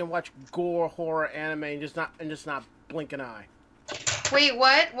just sit there and watch gore horror anime and just not blink an eye. Wait,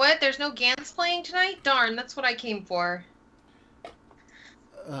 what? What? There's no Gans playing tonight? Darn, that's what I came for.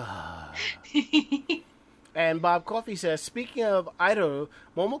 And Bob Coffey says, speaking of idol,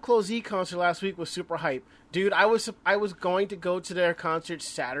 Momoclo Z concert last week was super hype. Dude, I was going to go to their concert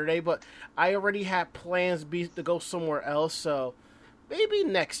Saturday, but I already had plans to go somewhere else, so maybe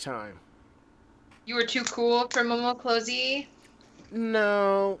next time. You were too cool for Momoclo Z?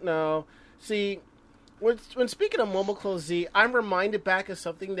 No. See, when speaking of Momoclo Z, I'm reminded back of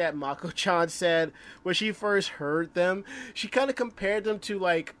something that Mako-chan said when she first heard them. She kind of compared them to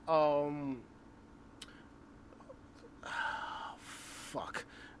like,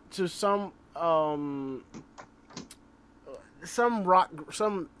 to some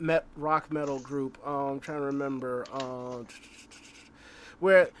rock metal group. I'm trying to remember,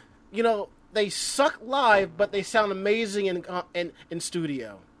 where, you know, they suck live, but they sound amazing in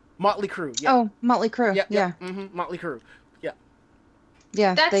studio. Motley Crue. Yeah. Oh, Motley Crue. Yeah. Motley Crue. Yeah.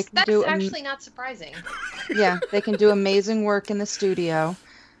 Yeah. That's actually not surprising. Yeah, they can do amazing work in the studio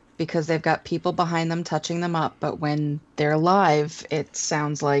because they've got people behind them touching them up. But when they're live, it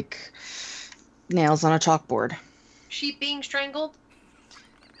sounds like nails on a chalkboard. Sheep being strangled?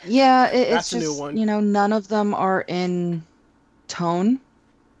 Yeah, it's That's just, a new one. you know, none of them are in tone.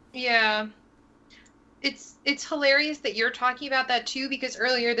 Yeah. It's hilarious that you're talking about that too, because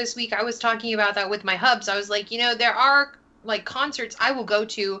earlier this week I was talking about that with my hubs. I was like, you know, there are like concerts I will go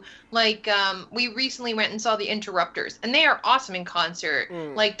to. Like, we recently went and saw the Interrupters, and they are awesome in concert.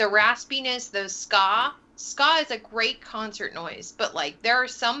 Like the raspiness, the ska is a great concert noise, but like there are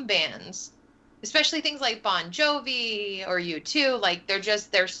some bands, especially things like Bon Jovi or U2, like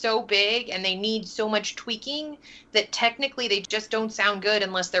they're so big and they need so much tweaking that technically they just don't sound good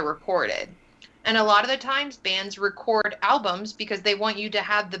unless they're recorded. And a lot of the times bands record albums because they want you to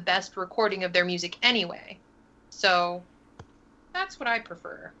have the best recording of their music anyway. So that's what I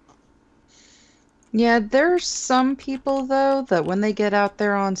prefer. Yeah, there's some people, though, that when they get out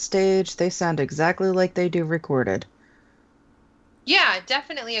there on stage, they sound exactly like they do recorded. Yeah,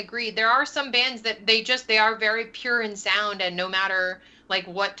 definitely agreed. There are some bands that they are very pure in sound, and no matter like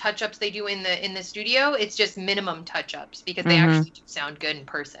what touch-ups they do in the studio, it's just minimum touch-ups because they actually do sound good in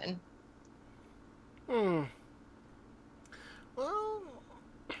person. Well,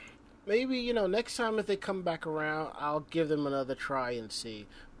 maybe, you know, next time if they come back around, I'll give them another try and see.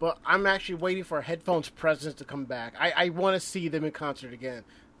 But I'm actually waiting for Headphones Presence to come back. I want to see them in concert again.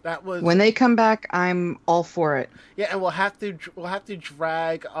 That was When they come back, I'm all for it. yeah, and we'll have to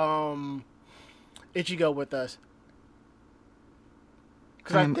drag Ichigo with us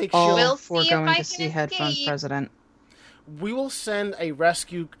because I I'm think all We'll for see if going I to can see Headphones escape. President. we will send a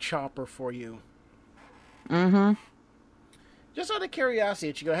rescue chopper for you. Just out of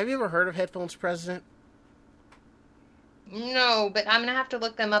curiosity, Ichigo, have you ever heard of Headphones President? No, but I'm gonna have to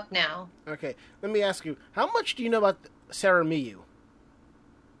look them up now. Okay, let me ask you, how much do you know about Sarah Miyu?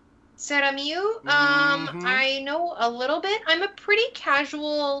 Seramiu, I know a little bit. I'm a pretty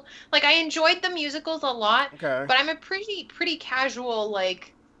casual, like I enjoyed the musicals a lot, Okay. but I'm a pretty casual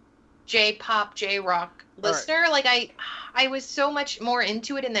like J-pop, J-rock listener. Like I was so much more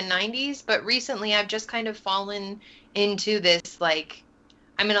into it in the 90s, but recently I've just kind of fallen into this like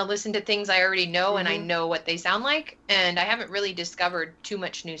I'm going to listen to things I already know and I know what they sound like, and I haven't really discovered too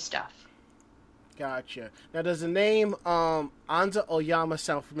much new stuff. Gotcha. Now, does the name Anza Oyama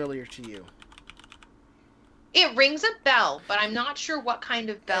sound familiar to you? It rings a bell, but I'm not sure what kind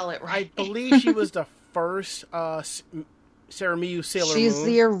of bell it rings. I believe she was the first Sarah Miyu Sailor Moon. She's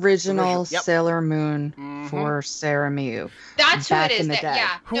the original Yep. Sailor Moon for Sarah Miyu. That's who back it is. in the day.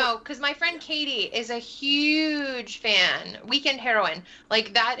 Yeah, no, because my friend Katie is a huge fan. Weekend Heroine,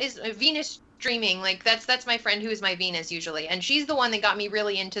 like that is Venus Dreaming. Like that's my friend who is my Venus usually, and she's the one that got me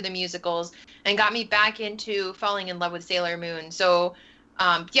really into the musicals and got me back into falling in love with Sailor Moon. So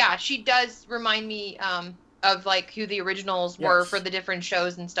Yeah, she does remind me of like who the originals were Yes. for the different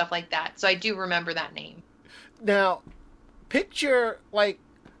shows and stuff like that. So I do remember that name. Now, picture like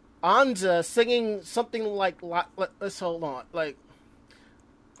Anza singing something like let's hold on.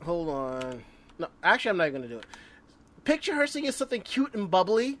 No, actually, I'm not going to do it. Picture her singing something cute and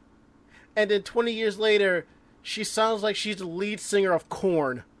bubbly, and then 20 years later, she sounds like she's the lead singer of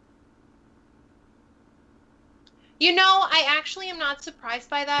Korn. You know, I actually am not surprised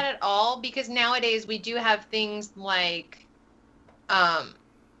by that at all because nowadays we do have things like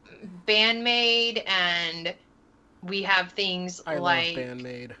Bandmade, and we have things I like love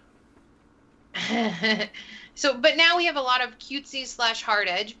Bandmade. So, but now we have a lot of cutesy / hard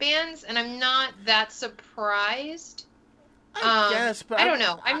edge bands, and I'm not that surprised. I guess, but I don't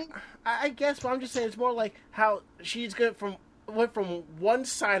know. I guess, but I'm just saying it's more like how she's went from one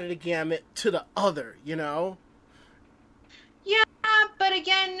side of the gamut to the other, you know? Yeah, but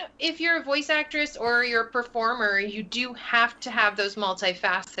again, if you're a voice actress or you're a performer, you do have to have those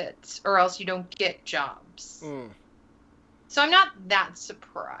multifacets, or else you don't get jobs. Mm. So I'm not that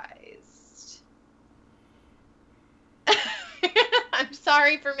surprised. I'm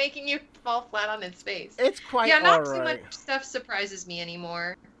sorry for making you fall flat on its face. It's quite Yeah, not all too right. much stuff surprises me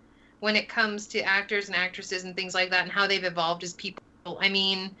anymore when it comes to actors and actresses and things like that and how they've evolved as people. I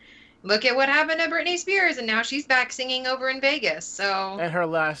mean, look at what happened to Britney Spears, and now she's back singing over in Vegas. So, And her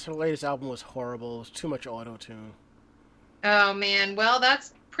latest album was horrible. It was too much auto-tune. oh man, well,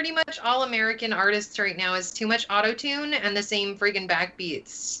 that's pretty much all American artists right now is too much auto-tune and the same friggin'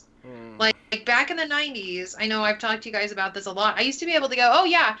 backbeats. Mm. Like back in the 90s, I know I've talked to you guys about this a lot. I used to be able to go, oh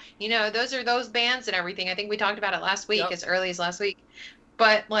yeah, you know, those are those bands and everything. I think we talked about it last week, Yep. as early as last week.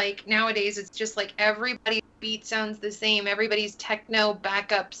 But like nowadays, it's just like everybody's beat sounds the same. Everybody's techno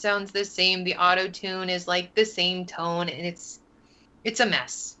backup sounds the same. The auto tune is like the same tone, and it's a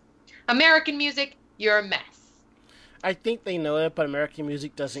mess. American music, you're a mess. I think they know it, but American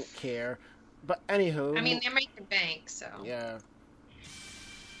music doesn't care. But anywho, I mean, they're making bank, so. yeah.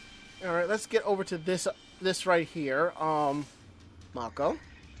 All right, let's get over to this right here. Mako.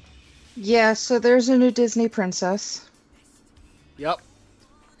 Yeah, so there's a new Disney princess. Yep.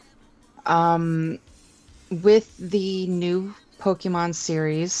 With the new Pokemon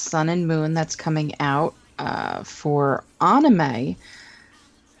series, Sun and Moon, that's coming out for anime,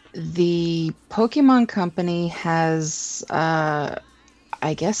 the Pokemon Company has, I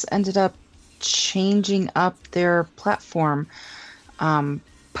guess, ended up changing up their platform.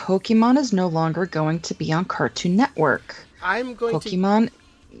 Pokemon is no longer going to be on Cartoon Network. I'm going Pokemon,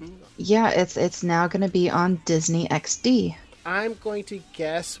 yeah, it's now going to be on Disney XD. I'm going to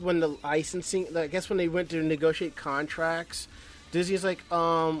guess when the licensing, I guess when they went to negotiate contracts, Disney's like,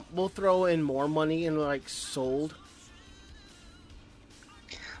 we'll throw in more money and like sold.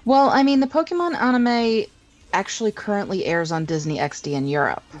 Well, I mean, the Pokemon anime actually currently airs on Disney XD in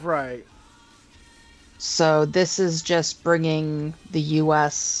Europe. Right. So this is just bringing the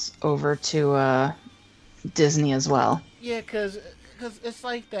US over to Disney as well. Yeah, because it's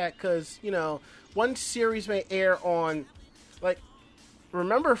like that. Because, you know, one series may air on, like,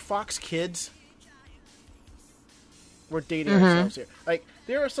 remember Fox Kids? We're dating ourselves here. Like,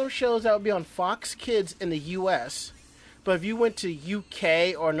 there are some shows that would be on Fox Kids in the US, but if you went to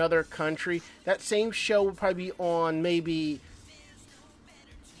UK or another country, that same show would probably be on maybe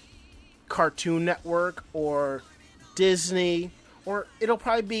Cartoon Network or Disney, or it'll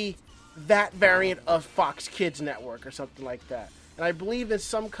probably be that variant of Fox Kids Network or something like that. And I believe in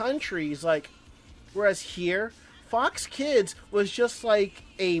some countries, like, whereas here, Fox Kids was just like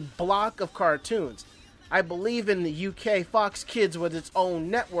a block of cartoons. I believe in the UK, Fox Kids was its own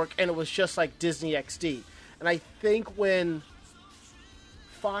network, and it was just like Disney XD. And I think when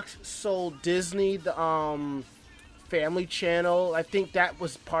Fox sold Disney the Family Channel, I think that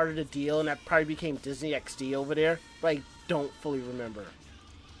was part of the deal, and that probably became Disney XD over there. But I don't fully remember.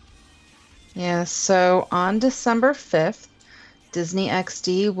 Yeah, so on December 5th, Disney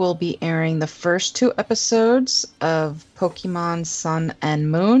XD will be airing the first 2 episodes of Pokemon Sun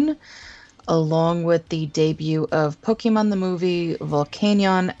and Moon, along with the debut of Pokemon the Movie,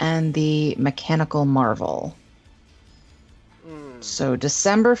 Volcanion, and the Mechanical Marvel. So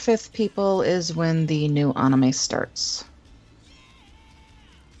December 5th, people, is when the new anime starts.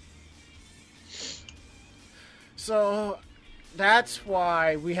 So that's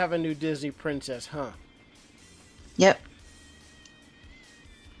why we have a new Disney princess, huh? Yep.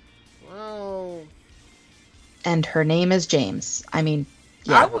 Well, And her name is James. I mean,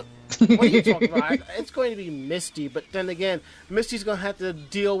 I yeah. would, what are you talking about? It's going to be Misty, but then again, Misty's going to have to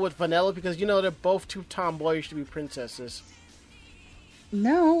deal with Vanilla because, you know, they're both too tomboyish to be princesses.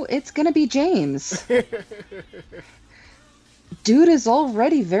 No, it's gonna be James. Dude is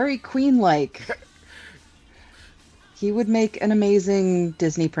already very queen-like. He would make an amazing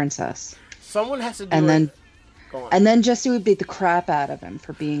Disney princess. Someone has to do And it. then Go on. and then Jessie would beat the crap out of him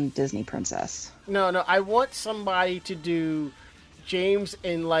for being Disney princess. No, I want somebody to do James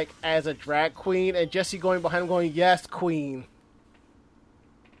in like as a drag queen, and Jesse going behind him, going, "Yes, queen."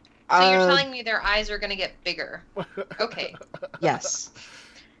 So you're telling me their eyes are going to get bigger? Okay. Yes.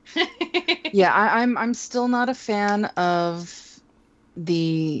 Yeah, I'm still not a fan of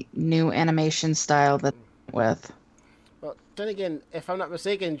the new animation style that with. Well, then again, if I'm not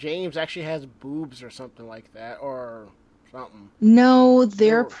mistaken, James actually has boobs or something like that, or something. No,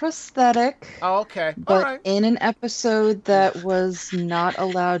 they're Oh. prosthetic. Oh, okay. But All right. in an episode that was not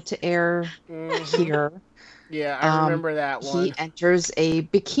allowed to air Mhm. here, Yeah, I remember that one. he enters a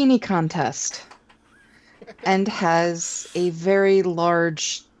bikini contest and has a very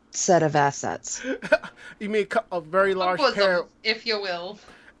large set of assets. You mean a very large Bosom, pair? if you will.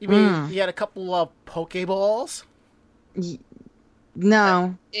 You mean he had a couple of Pokeballs?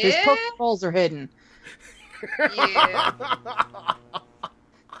 No, his Eh? Pokeballs are hidden. Yeah.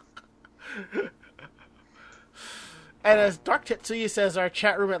 And as Dark Tetsuya says, our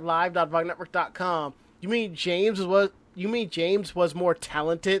chat room at live.vognetwork.com. You mean James was more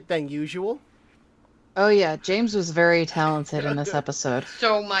talented than usual? Oh yeah, James was very talented in this episode.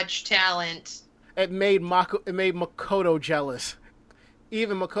 So much talent. It made Makoto jealous.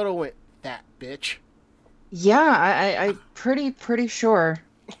 Even Makoto went, "That bitch." Yeah, I pretty sure.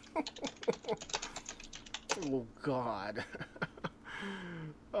 Oh God.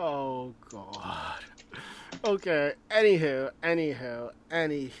 Oh God. Okay. Anywho.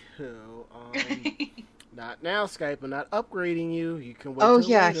 Not now, Skype. I'm not upgrading you. You can wait. Oh till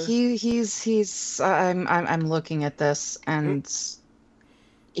yeah, later. he's I'm looking at this and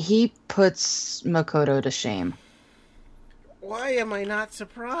he puts Makoto to shame. Why am I not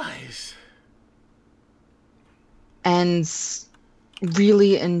surprised? And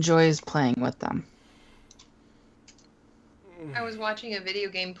really enjoys playing with them. I was watching a video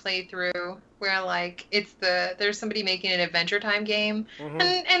game playthrough where like there's somebody making an Adventure Time game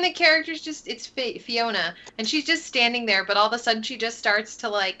and the character's just it's Fiona and she's just standing there, but all of a sudden she just starts to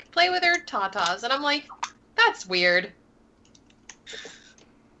like play with her tatas and I'm like, that's weird.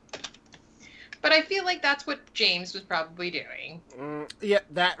 But I feel like that's what James was probably doing. Yep,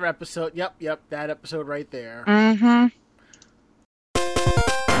 that episode. Yep, that episode right there. Mm-hmm.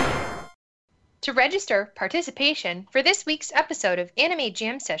 To register participation for this week's episode of Anime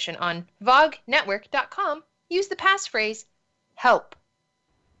Jam Session on VogNetwork.com, use the passphrase HELP.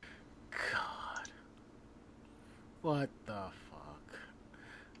 God. What the fuck?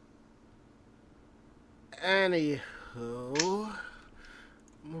 Anywho,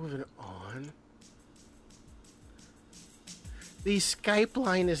 moving on. The Skype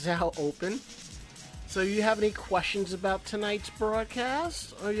line is now open. So if you have any questions about tonight's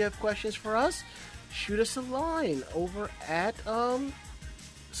broadcast, or you have questions for us, shoot us a line over at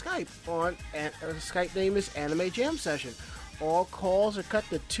Skype. The Skype name is Anime Jam Session. All calls are cut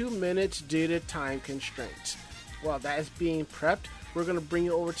to 2 minutes due to time constraints. While that is being prepped, we're going to bring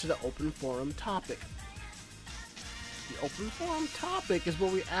you over to the open forum topic. The open forum topic is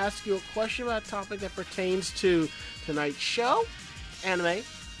where we ask you a question about a topic that pertains to tonight's show, anime,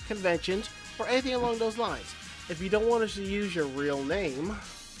 conventions, or anything along those lines. If you don't want us to use your real name,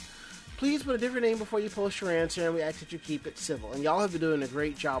 please put a different name before you post your answer, and we ask that you keep it civil. And y'all have been doing a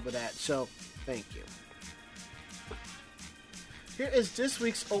great job of that, so thank you. Here is this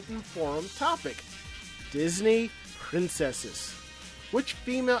week's open forum topic: Disney princesses. Which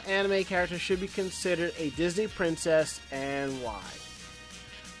female anime character should be considered a Disney princess and why?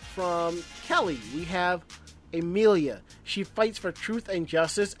 From Kelly, we have Emilia. She fights for truth and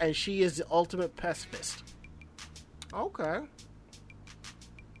justice, and she is the ultimate pacifist. Okay.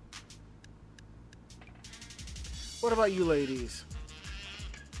 What about you ladies?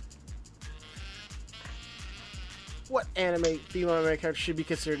 What female anime character should be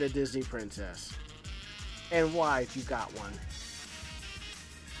considered a Disney princess? And why, if you got one?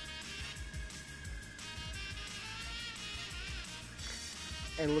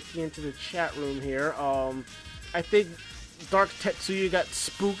 And looking into the chat room here, I think Dark Tetsuya got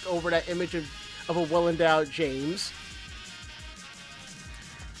spooked over that image of a well-endowed James.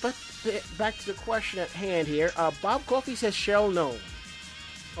 But back to the question at hand here. Bob Coffey says Cheryl Nome.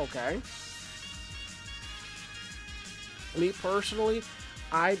 Okay. Me personally,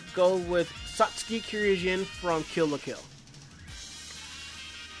 I'd go with Satsuki Kiryujin from Kill la Kill.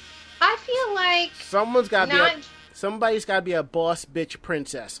 I feel like Someone's got to be Somebody's got to be a boss bitch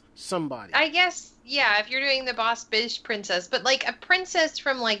princess. Somebody. I guess, yeah, if you're doing the boss bitch princess, but like a princess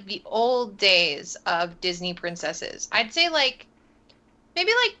from like the old days of Disney princesses. I'd say like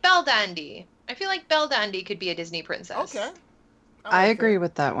maybe like Belle Dandy. I feel like Belle Dandy could be a Disney princess. Okay. I like agree that.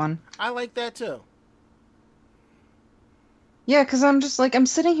 with that one. I like that too. Yeah, because I'm just like, I'm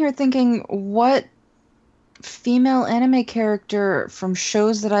sitting here thinking, what female anime character from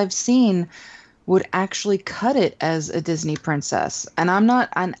shows that I've seen would actually cut it as a Disney princess? And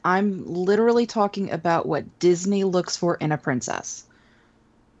I'm literally talking about what Disney looks for in a princess.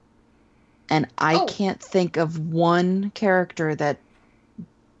 And I can't think of one character that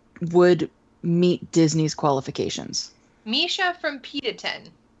would meet Disney's qualifications. Misha from Pita 10.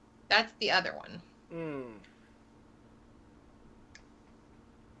 That's the other one.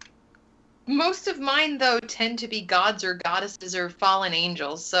 Most of mine, though, tend to be gods or goddesses or fallen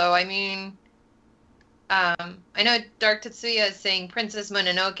angels. So, I mean, I know Dark Tetsuya is saying Princess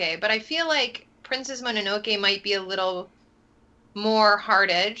Mononoke, but I feel like Princess Mononoke might be a little more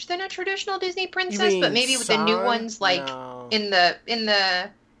hard-edged than a traditional Disney princess, but maybe with the new ones, like in the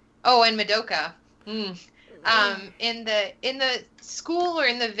and Madoka. In the school or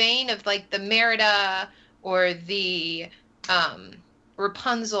in the vein of like the Merida or the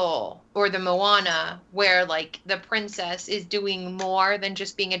Rapunzel or the Moana, where like the princess is doing more than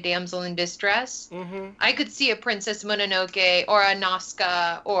just being a damsel in distress. I could see a Princess Mononoke or a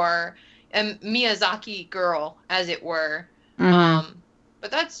Nazca or a Miyazaki girl, as it were. But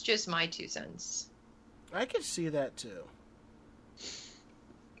that's just my 2 cents. I could see that too.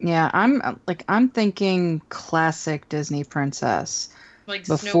 Yeah, I'm thinking classic Disney princess. Like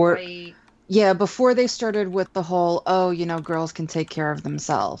Snow White. Yeah, before they started with the whole, girls can take care of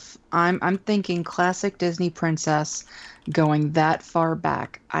themselves. I'm thinking classic Disney princess going that far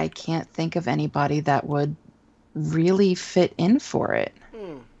back. I can't think of anybody that would really fit in for it.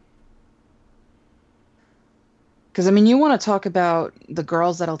 Because, I mean, you want to talk about the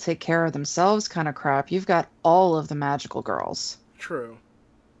girls that'll take care of themselves kind of crap. You've got all of the magical girls. True.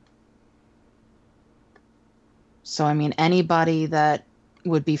 So, I mean, anybody that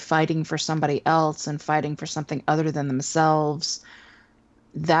would be fighting for somebody else and fighting for something other than themselves,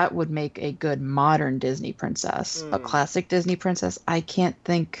 that would make a good modern Disney princess. A classic Disney princess, I can't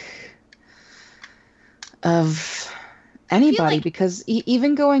think of anybody, like, because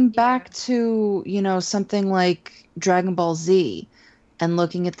even going back to, something like Dragon Ball Z and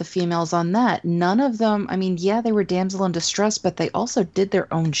looking at the females on that, none of them, I mean, yeah, they were damsel in distress, but they also did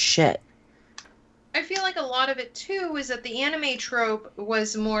their own shit. I feel like a lot of it, too, is that the anime trope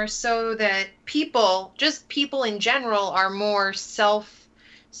was more so that people in general, are more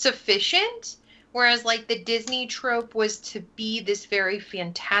self-sufficient, whereas, like, the Disney trope was to be this very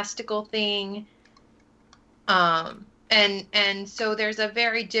fantastical thing. And so there's a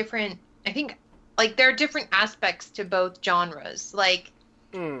very different, I think, like, there are different aspects to both genres. Like,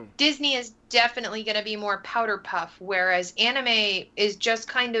 Disney is definitely going to be more powder puff, whereas anime is just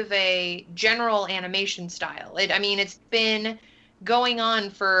kind of a general animation style. It's been going on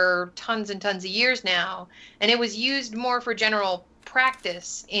for tons and tons of years now, and it was used more for general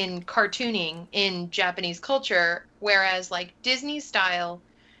practice in cartooning in Japanese culture, whereas, like, Disney style,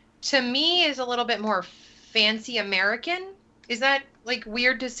 to me, is a little bit more fancy American. Is that, like,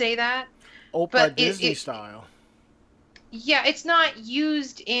 weird to say that? But Disney style. Yeah, it's not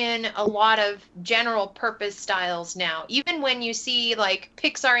used in a lot of general purpose styles now. Even when you see like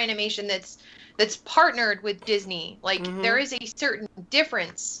Pixar animation that's partnered with Disney, like there is a certain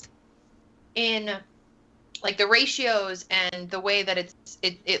difference in like the ratios and the way that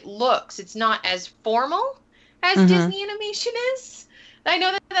it looks. It's not as formal as Disney animation is. I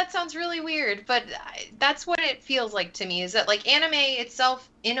know that sounds really weird, but that's what it feels like to me, is that like anime itself,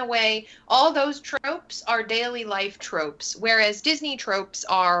 in a way, all those tropes are daily life tropes, whereas Disney tropes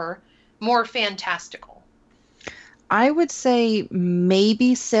are more fantastical. I would say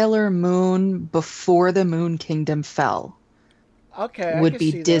maybe Sailor Moon before the Moon Kingdom fell. Okay, would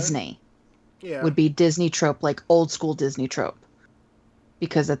be Disney. That. Yeah. Would be Disney trope, like old school Disney trope.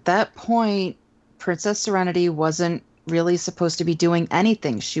 Because at that point, Princess Serenity wasn't really supposed to be doing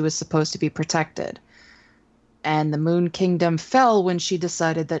anything. She was supposed to be protected. And the Moon Kingdom fell when she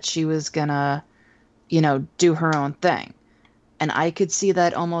decided that she was gonna, do her own thing. And I could see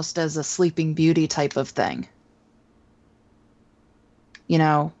that almost as a Sleeping Beauty type of thing.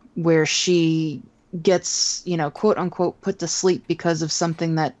 Where she gets, quote unquote, put to sleep because of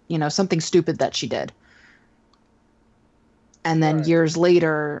something that, something stupid that she did. And then years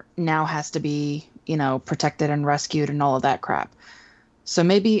later, now has to be, protected and rescued and all of that crap. So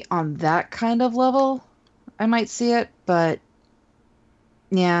maybe on that kind of level, I might see it, but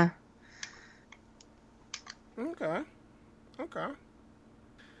yeah. Okay.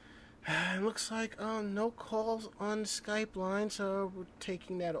 It looks like no calls on the Skype line, so we're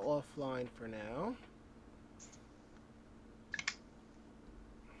taking that offline for now.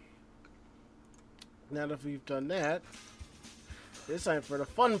 Now that we've done that, it's time for the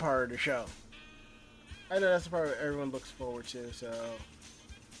fun part of the show. I know that's the part everyone looks forward to, so...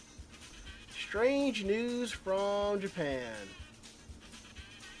 Strange news from Japan.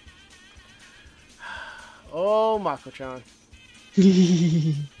 Oh, Mako-chan.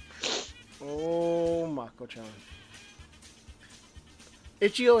 Oh, Mako-chan.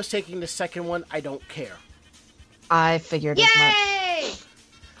 Ichigo is taking the second one. I don't care. I figured as much. Yay!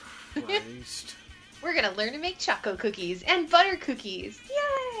 Christ. We're gonna learn to make choco cookies and butter cookies.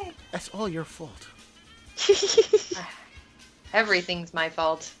 Yay! That's all your fault. Everything's my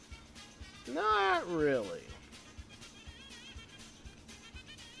fault. Not really.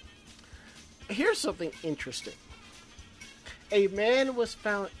 Here's something interesting. A man was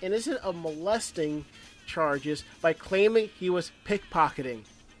found innocent of molesting charges by claiming he was pickpocketing.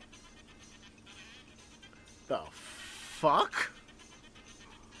 The fuck?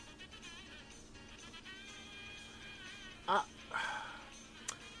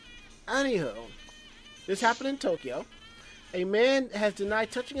 Anywho, this happened in Tokyo. A man has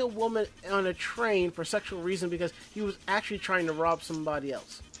denied touching a woman on a train for sexual reason because he was actually trying to rob somebody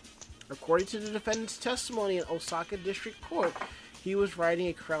else. According to the defendant's testimony in Osaka District Court, he was riding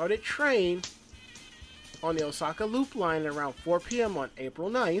a crowded train on the Osaka Loop Line at around 4 p.m. on April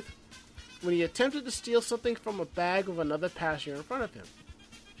 9th when he attempted to steal something from a bag of another passenger in front of him.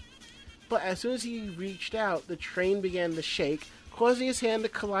 But as soon as he reached out, the train began to shake, causing his hand to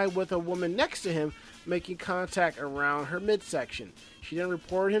collide with a woman next to him, making contact around her midsection. She then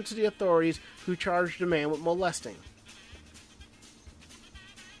reported him to the authorities, who charged the man with molesting.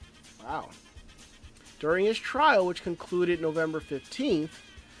 Wow. During his trial, which concluded November 15th,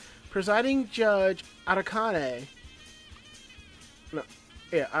 presiding judge Arakane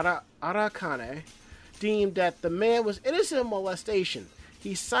deemed that the man was innocent of molestation.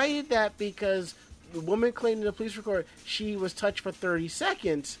 He cited that because the woman claimed in the police record she was touched for 30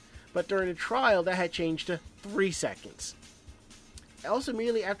 seconds, but during the trial that had changed to 3 seconds. Also,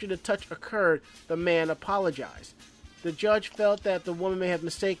 immediately after the touch occurred, the man apologized. The judge felt that the woman may have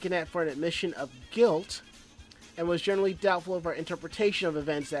mistaken that for an admission of guilt and was generally doubtful of her interpretation of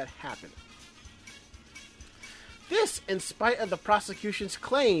events that happened. This, in spite of the prosecution's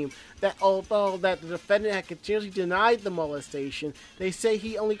claim that although that the defendant had continuously denied the molestation, they say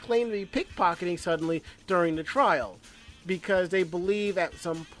he only claimed to be pickpocketing suddenly during the trial, because they believe at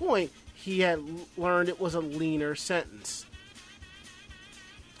some point he had learned it was a leaner sentence.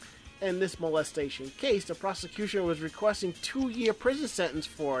 In this molestation case, the prosecution was requesting 2-year prison sentence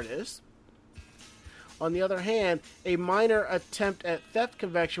for this. On the other hand, a minor attempt at theft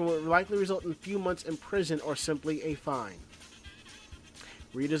conviction would likely result in a few months in prison or simply a fine.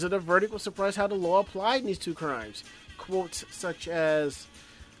 Readers of the verdict were surprised how the law applied in these two crimes. Quotes such as,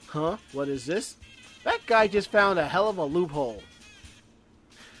 "Huh? What is this? That guy just found a hell of a loophole.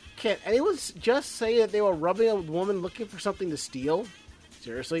 Can't anyone just say that they were robbing a woman looking for something to steal?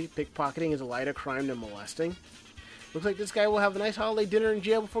 Seriously, pickpocketing is a lighter crime than molesting? Looks like this guy will have a nice holiday dinner in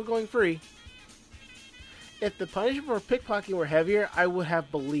jail before going free." If the punishment for pickpocketing were heavier, I would have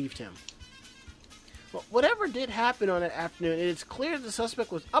believed him. Well, whatever did happen on that afternoon, it is clear the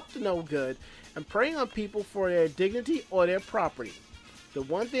suspect was up to no good and preying on people for their dignity or their property. The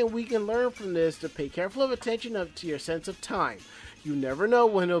one thing we can learn from this is to pay careful attention to your sense of time. You never know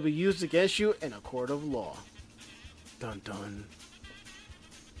when it will be used against you in a court of law. Dun dun.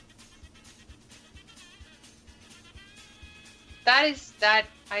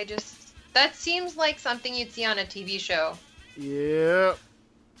 That seems like something you'd see on a TV show. Yep.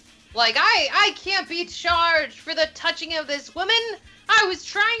 Like, I can't be charged for the touching of this woman. I was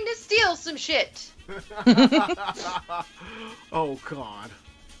trying to steal some shit. Oh, God.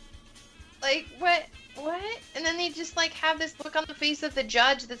 Like, what? And then they just, like, have this look on the face of the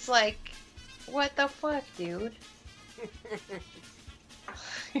judge that's like, what the fuck, dude?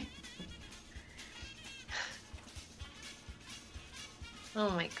 Oh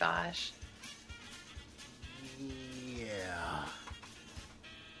my gosh. Yeah.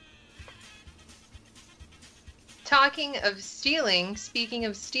 Speaking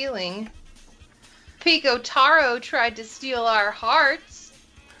of stealing, Pico Taro tried to steal our hearts.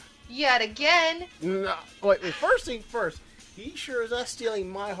 Yet again. No, wait, first thing first. He sure is not stealing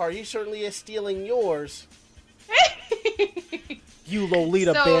my heart. He certainly is stealing yours. You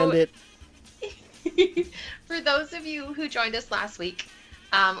Lolita bandit. For those of you who joined us last week,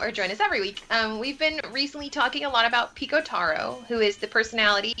 or join us every week, we've been recently talking a lot about Pico Taro, who is the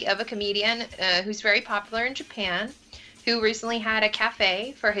personality of a comedian who's very popular in Japan, who recently had a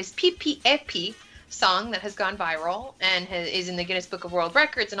cafe for his PPAP song that has gone viral and is in the Guinness Book of World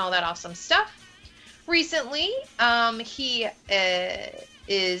Records and all that awesome stuff. Recently, he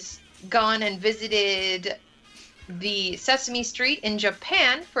is gone and visited the Sesame Street in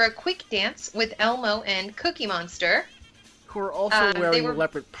Japan for a quick dance with Elmo and Cookie Monster. Who are also wearing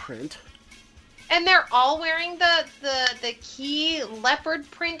leopard print. And they're all wearing the key leopard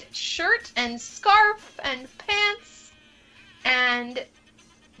print shirt and scarf and pants. And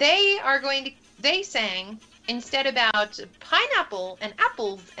they sang, instead about pineapple and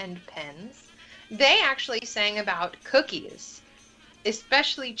apples and pens, they actually sang about cookies,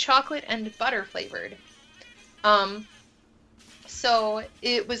 especially chocolate and butter flavored. So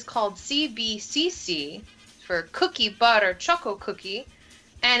it was called CBCC for Cookie Butter Choco Cookie,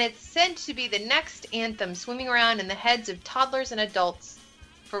 and it's said to be the next anthem swimming around in the heads of toddlers and adults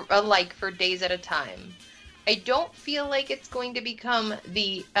alike for days at a time. I don't feel like it's going to become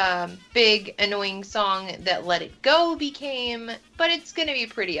the big annoying song that Let It Go became, but it's going to be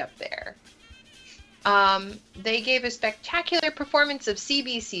pretty up there. They gave a spectacular performance of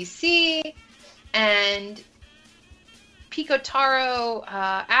CBCC, and Pico Taro,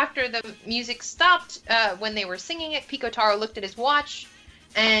 after the music stopped, when they were singing it, Pico Taro looked at his watch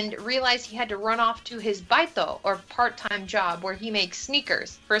and realized he had to run off to his baito, or part-time job, where he makes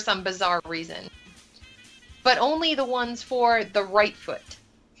sneakers for some bizarre reason. But only the ones for the right foot.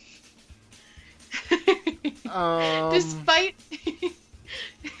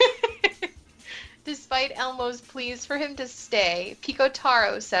 Despite Elmo's pleas for him to stay, Pico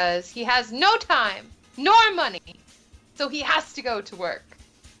Taro says he has no time nor money, so he has to go to work.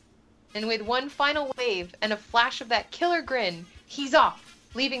 And with one final wave and a flash of that killer grin, he's off,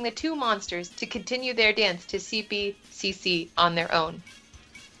 leaving the two monsters to continue their dance to CBCC on their own.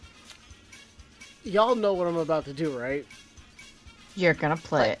 Y'all know what I'm about to do, right? You're gonna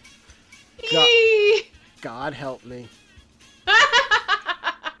play it. God help me.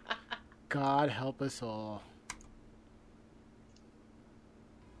 God help us all.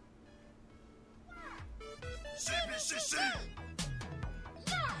 CBCC.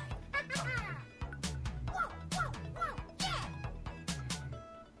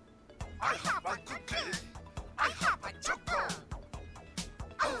 I have a cookie. I have a choco.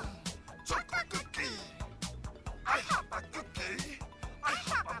 Choco cookie. I have a cookie. I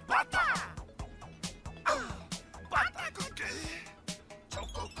have a butter. Butter cookie.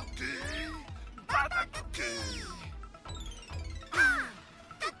 Choco cookie. Butter cookie.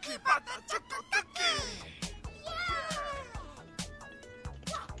 Cookie butter choco cookie.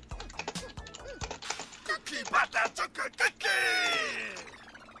 Cookie butter choco cookie.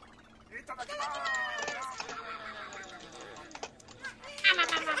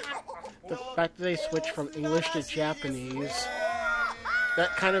 The fact that they switched from English to Japanese,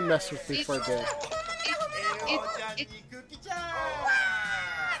 that kind of messed with me for a bit.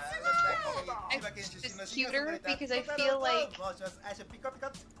 It's cuter because I feel like it's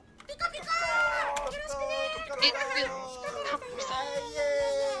really cumbersome.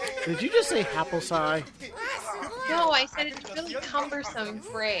 Did you just say Happlesci? No, I said it's a really cumbersome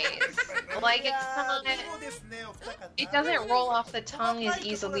phrase. Like, it's not, it doesn't roll off the tongue as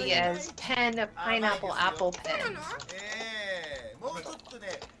easily as pen, pineapple, apple pen.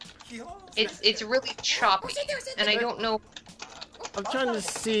 It's really choppy, and I don't know. I'm trying to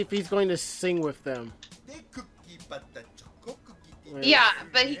see if he's going to sing with them. Yeah,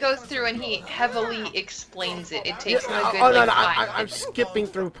 but he goes through and he heavily explains it. It takes him a good, no, like, no, 5 I'm skipping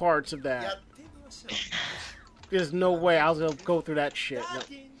through parts of that. There's no way I was gonna go through that shit. No.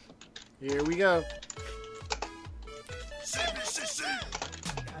 Here we go.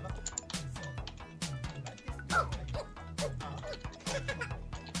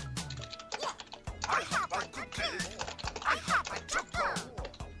 I have a cookie. I have a choco.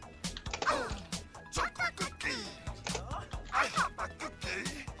 Choco cookie. I have a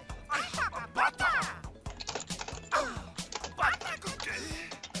cookie. I have a butter. Butter cookie.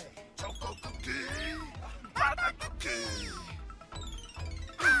 Choco cookie. Butter cookie.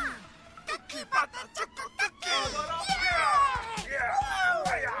 Cookie butter choco cookie.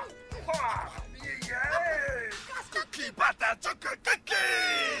 Cookie butter choco cookie.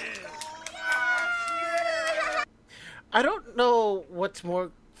 I don't know what's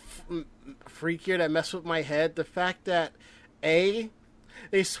more freakier that messed with my head. The fact that, A,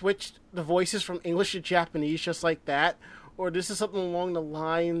 they switched the voices from English to Japanese just like that, Or this is something along the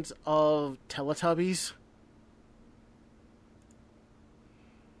lines of Teletubbies.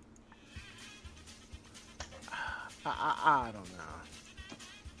 I don't know.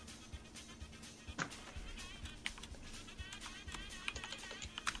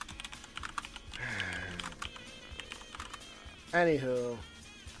 Anywho,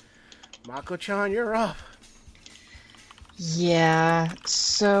 Mako-chan, you're up. Yeah,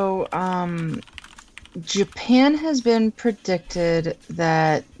 so, Japan has been predicted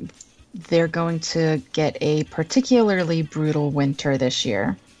that they're going to get a particularly brutal winter this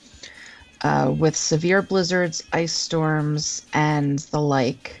year, with severe blizzards, ice storms, and the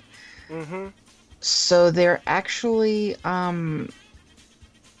like. Mm-hmm. So they're actually,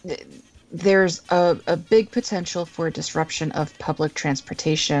 there's a big potential for disruption of public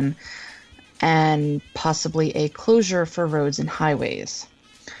transportation and possibly a closure for roads and highways.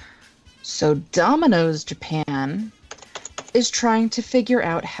 So Domino's Japan is trying to figure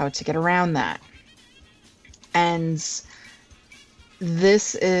out how to get around that. And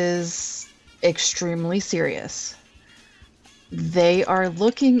this is extremely serious. They are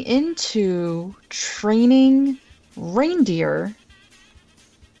looking into training reindeer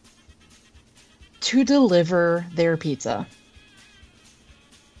to deliver their pizza.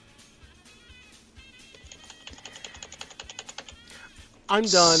 I'm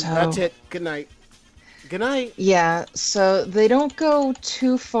done. So- That's it. Good night. Good night. Yeah, so they don't go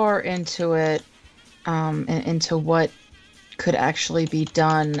too far into it, into what could actually be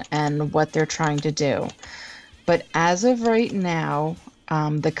done and what they're trying to do. But as of right now,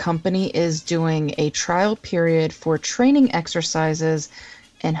 the company is doing a trial period for training exercises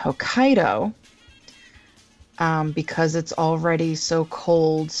in Hokkaido, because it's already so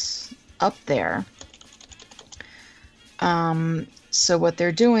cold up there. So what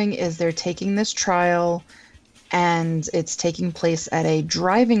they're doing is they're taking this trial, and it's taking place at a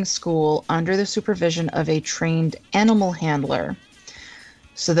driving school under the supervision of a trained animal handler.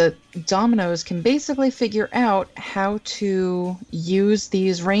 So that Domino's can basically figure out how to use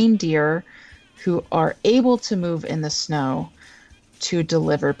these reindeer who are able to move in the snow to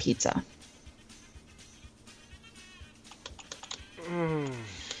deliver pizza.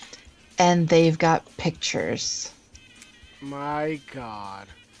 And they've got pictures. My God.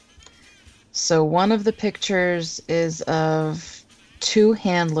 So one of the pictures is of two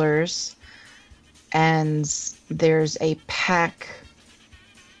handlers, and there's a pack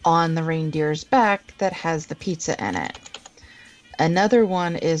on the reindeer's back that has the pizza in it. Another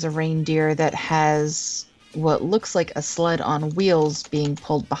one is a reindeer that has what looks like a sled on wheels being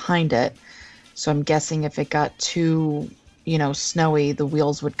pulled behind it. So I'm guessing if it got too, snowy, the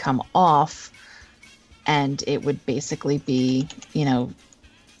wheels would come off, and it would basically be,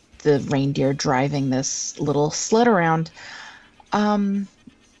 the reindeer driving this little sled around.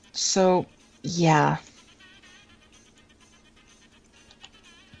 So, yeah.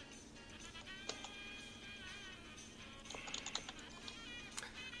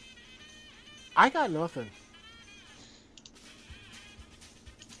 I got nothing.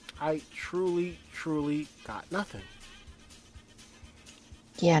 I truly, truly got nothing.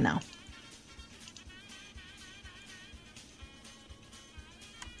 Yeah, no.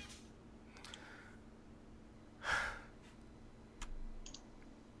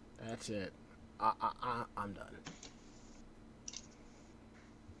 That's it. I'm done.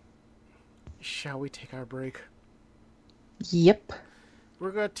 Shall we take our break? Yep.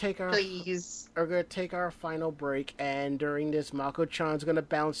 We're gonna take our Please. We're gonna take our final break, and during this, Mako-chan's gonna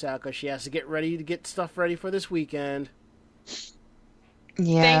bounce out because she has to get stuff ready for this weekend.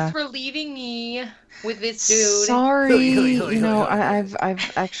 Yeah. Thanks for leaving me with this dude. Sorry. I've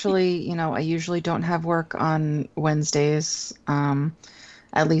actually, I usually don't have work on Wednesdays.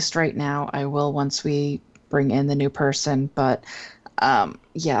 At least right now, I will once we bring in the new person. But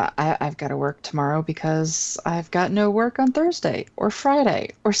yeah, I've got to work tomorrow because I've got no work on Thursday or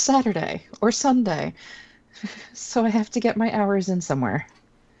Friday or Saturday or Sunday. So I have to get my hours in somewhere.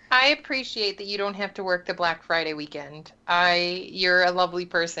 I appreciate that you don't have to work the Black Friday weekend. You're a lovely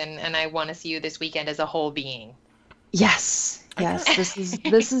person, and I want to see you this weekend as a whole being. Yes. This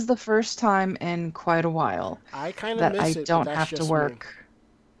is the first time in quite a while I kind of that miss I it. don't but that's have to just work.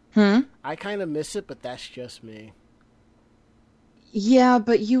 Me. I kind of miss it, but that's just me. Yeah,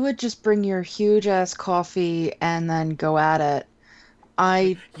 but you would just bring your huge ass coffee and then go at it.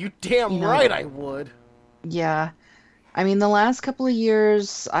 You damn right I would. Yeah. I mean, the last couple of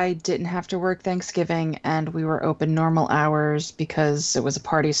years, I didn't have to work Thanksgiving, and we were open normal hours because it was a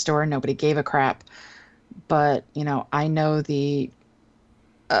party store. Nobody gave a crap. But, I know the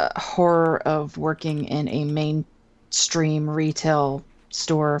horror of working in a main mainstream retail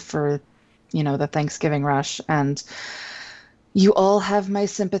store for, the Thanksgiving rush. And you all have my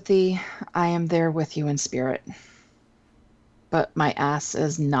sympathy. I am there with you in spirit. But my ass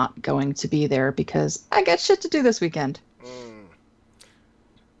is not going to be there because I got shit to do this weekend.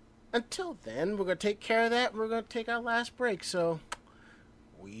 Until then, we're going to take care of that. We're going to take our last break. So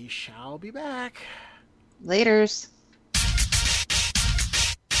we shall be back. Laters. 「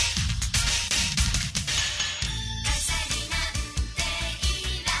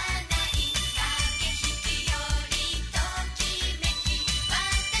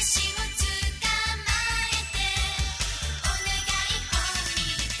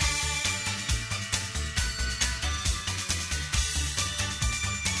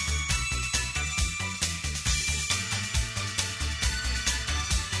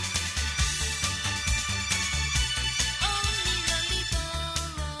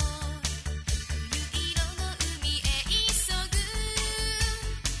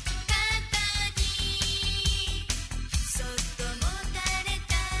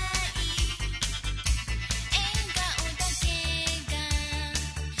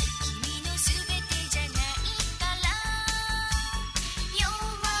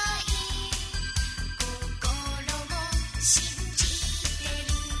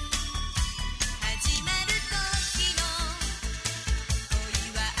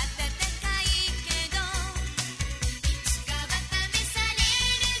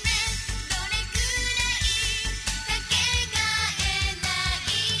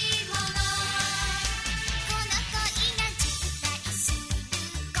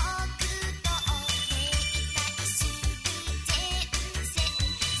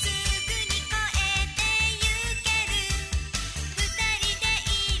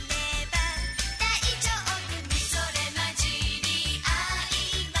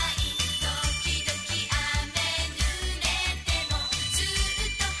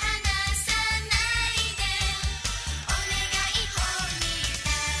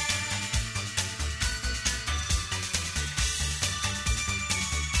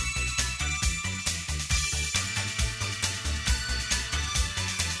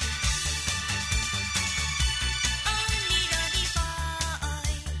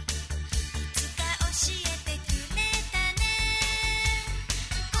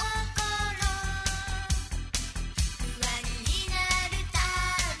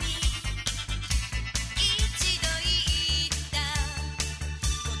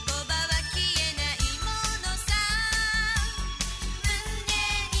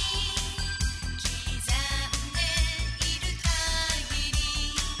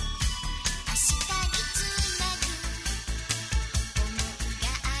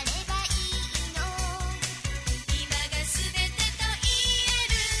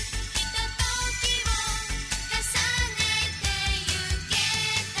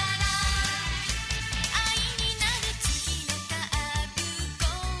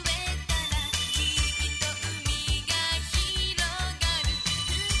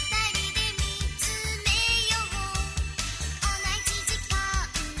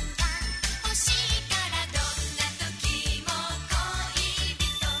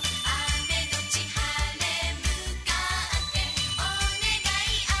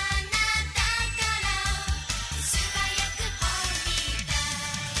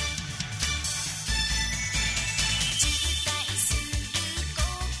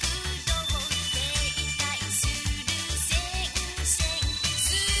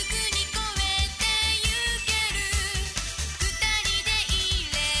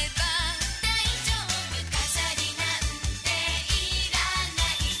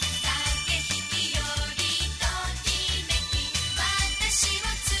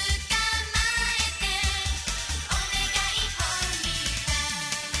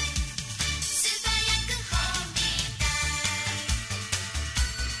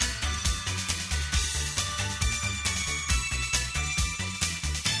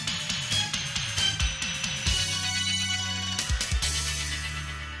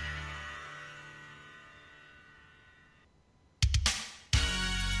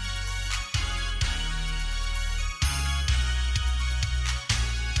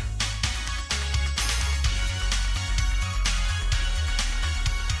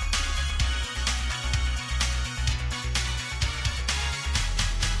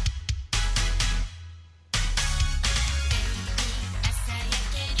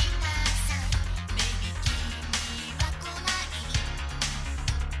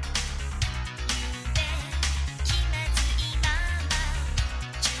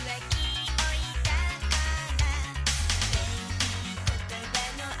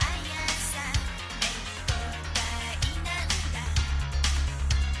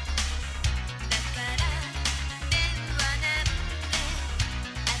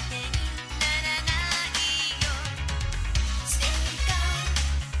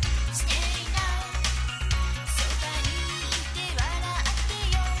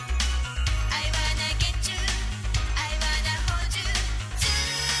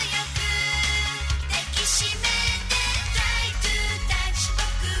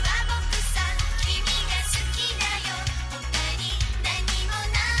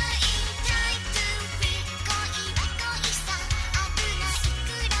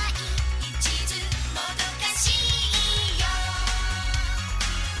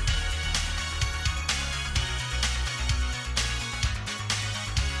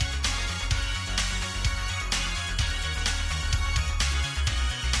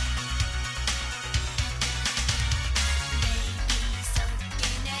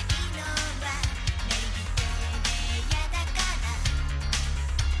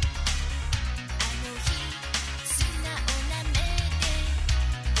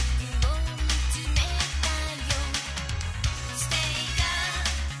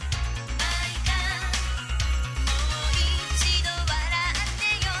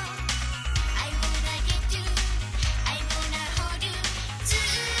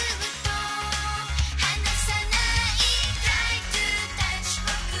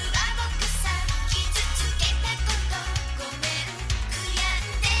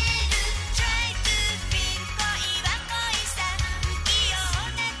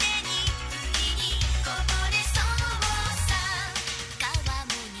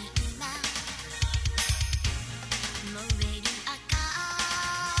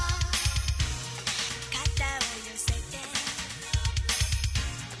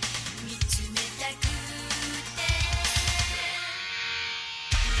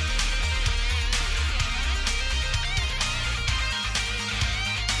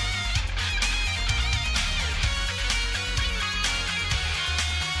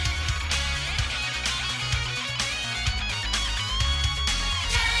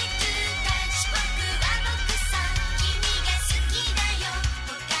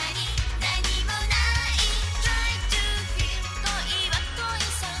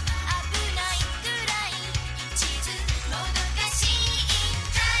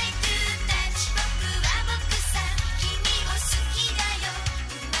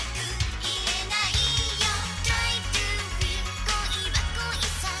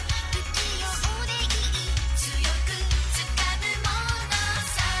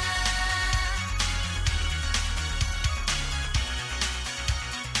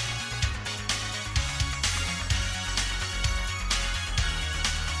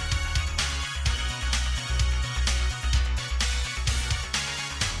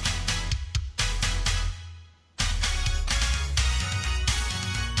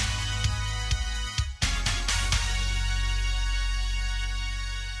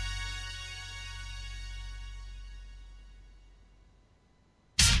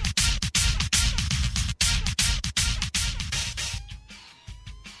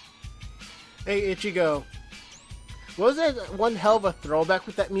Hey, Ichigo. Was that one hell of a throwback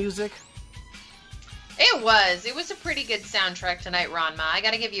with that music? It was. It was a pretty good soundtrack tonight, Ranma. I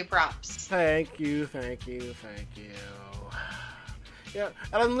gotta give you props. Thank you. Yeah,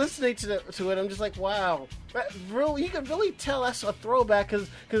 and I'm listening to it. I'm just like, wow, that really, you can really tell that's a throwback because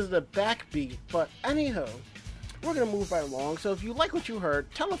of the backbeat. But anyhow, we're gonna move right along. So if you like what you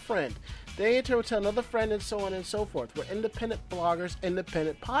heard, tell a friend. They in turn will tell another friend, and so on and so forth. We're independent bloggers,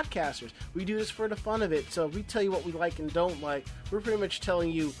 independent podcasters. We do this for the fun of it. So if we tell you what we like and don't like, we're pretty much telling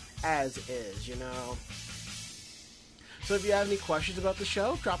you as is, you know. So if you have any questions about the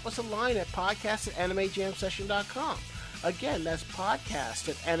show, drop us a line at podcast@animejamsession.com. Again, that's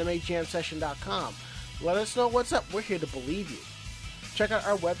podcast@animejamsession.com. Let us know what's up. We're here to believe you. Check out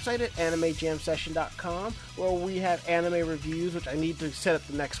our website at animejamsession.com, where we have anime reviews, which I need to set up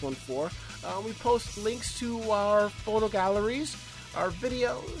the next one for. We post links to our photo galleries, our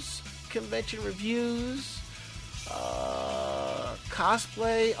videos, convention reviews,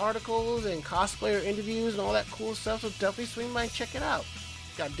 cosplay articles, and cosplayer interviews, and all that cool stuff. So definitely swing by and check it out.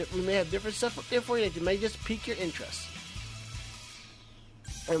 We may have different stuff up there for you that may just pique your interest.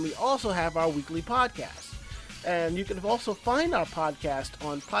 And we also have our weekly podcast. And you can also find our podcast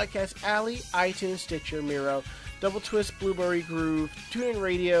on Podcast Alley, iTunes, Stitcher, Miro, Double Twist, Blueberry Groove, TuneIn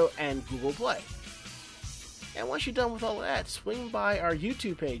Radio, and Google Play. And once you're done with all of that, swing by our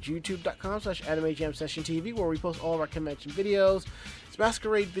YouTube page, youtube.com/AnimeJamSessionTV, where we post all of our convention videos,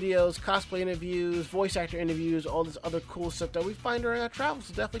 masquerade videos, cosplay interviews, voice actor interviews, all this other cool stuff that we find during our travels.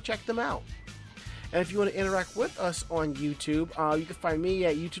 So definitely check them out. And if you want to interact with us on YouTube, you can find me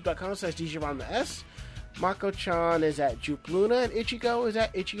at youtube.com/DJRonmaS. Mako-chan is at Jupe Luna, and Ichigo is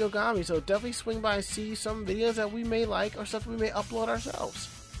at Ichigogami. So definitely swing by and see some videos that we may like or stuff we may upload ourselves.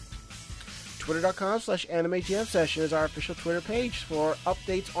 Twitter.com/AnimeJamSession is our official Twitter page for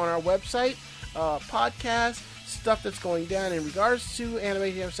updates on our website, podcasts, stuff that's going down in regards to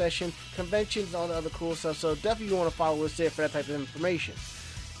Anime Jam Session, conventions, and all the other cool stuff. So definitely you want to follow us there for that type of information.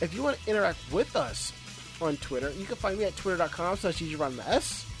 If you want to interact with us on Twitter, you can find me at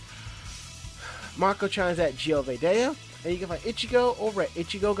twitter.com/DJRonmaS. Mako-chan is at Giovedea, and you can find Ichigo over at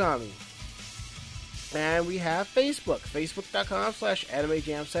Ichigogami. And we have Facebook,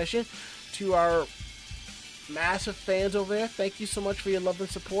 facebook.com/AnimeJamSession. To our massive fans over there, thank you so much for your love and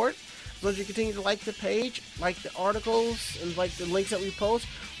support. As long as you continue to like the page, like the articles, and like the links that we post,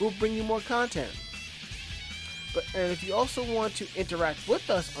 we'll bring you more content. And if you also want to interact with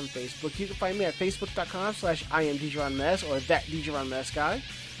us on Facebook, you can find me at facebook.com/IamDJRonMass or that DJRonMass guy.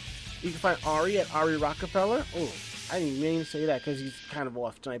 You can find Ari at Ari Rockefeller. Oh, I didn't even mean to say that because he's kind of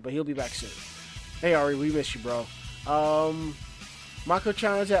off tonight, but he'll be back soon. Hey Ari, we miss you, bro.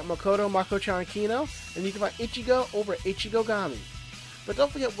 Mako-chan is at Makoto Mako-chan Kino, and you can find Ichigo over at Ichigogami. But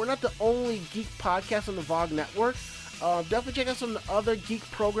don't forget, we're not the only geek podcast on the VOG network. Definitely check out some of the other geek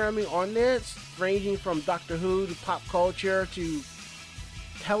programming on there. It's ranging from Doctor Who to pop culture to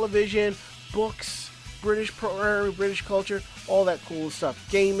television, books, British programming, British culture, all that cool stuff.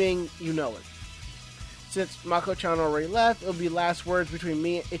 Gaming, you know it. Since Mako-chan already left, it'll be last words between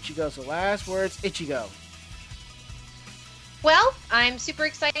me and Ichigo. So last words, Ichigo. Well, I'm super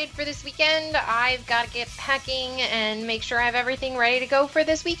excited for this weekend. I've got to get packing and make sure I have everything ready to go for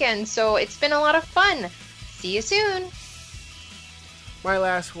this weekend. So it's been a lot of fun. See you soon. My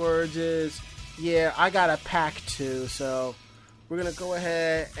last words is, yeah, I got to pack too. So we're going to go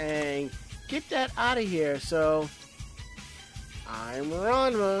ahead and get that out of here. So I'm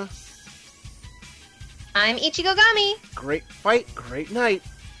Ranma. I'm Ichigogami. Great fight, great night.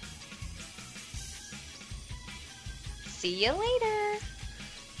 See you later.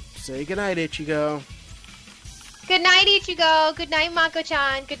 Say goodnight, Ichigo. Good night, Ichigo. Good night,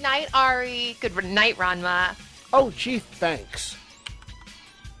 Mako-chan. Good night, Ari. Good night, Ranma. Oh, gee, thanks.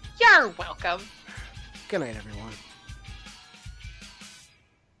 You're welcome. Good night, everyone.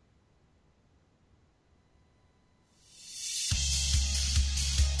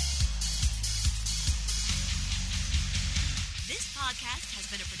 This podcast has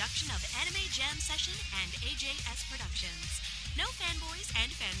been a production of Anime Jam Session and AJS Productions. No fanboys and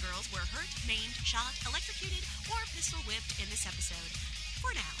fangirls were hurt, maimed, shot, electrocuted, or pistol whipped in this episode.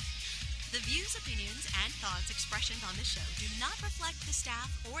 For now. The views, opinions, and thoughts expressions on this show do not reflect the staff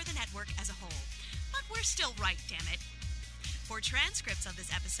or the network as a whole. But we're still right, damn it. For transcripts of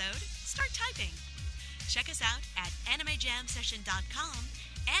this episode, start typing. Check us out at AnimeJamSession.com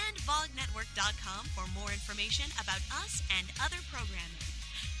and VogNetwork.com for more information about us and other programming.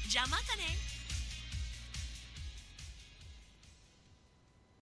 Jamatane!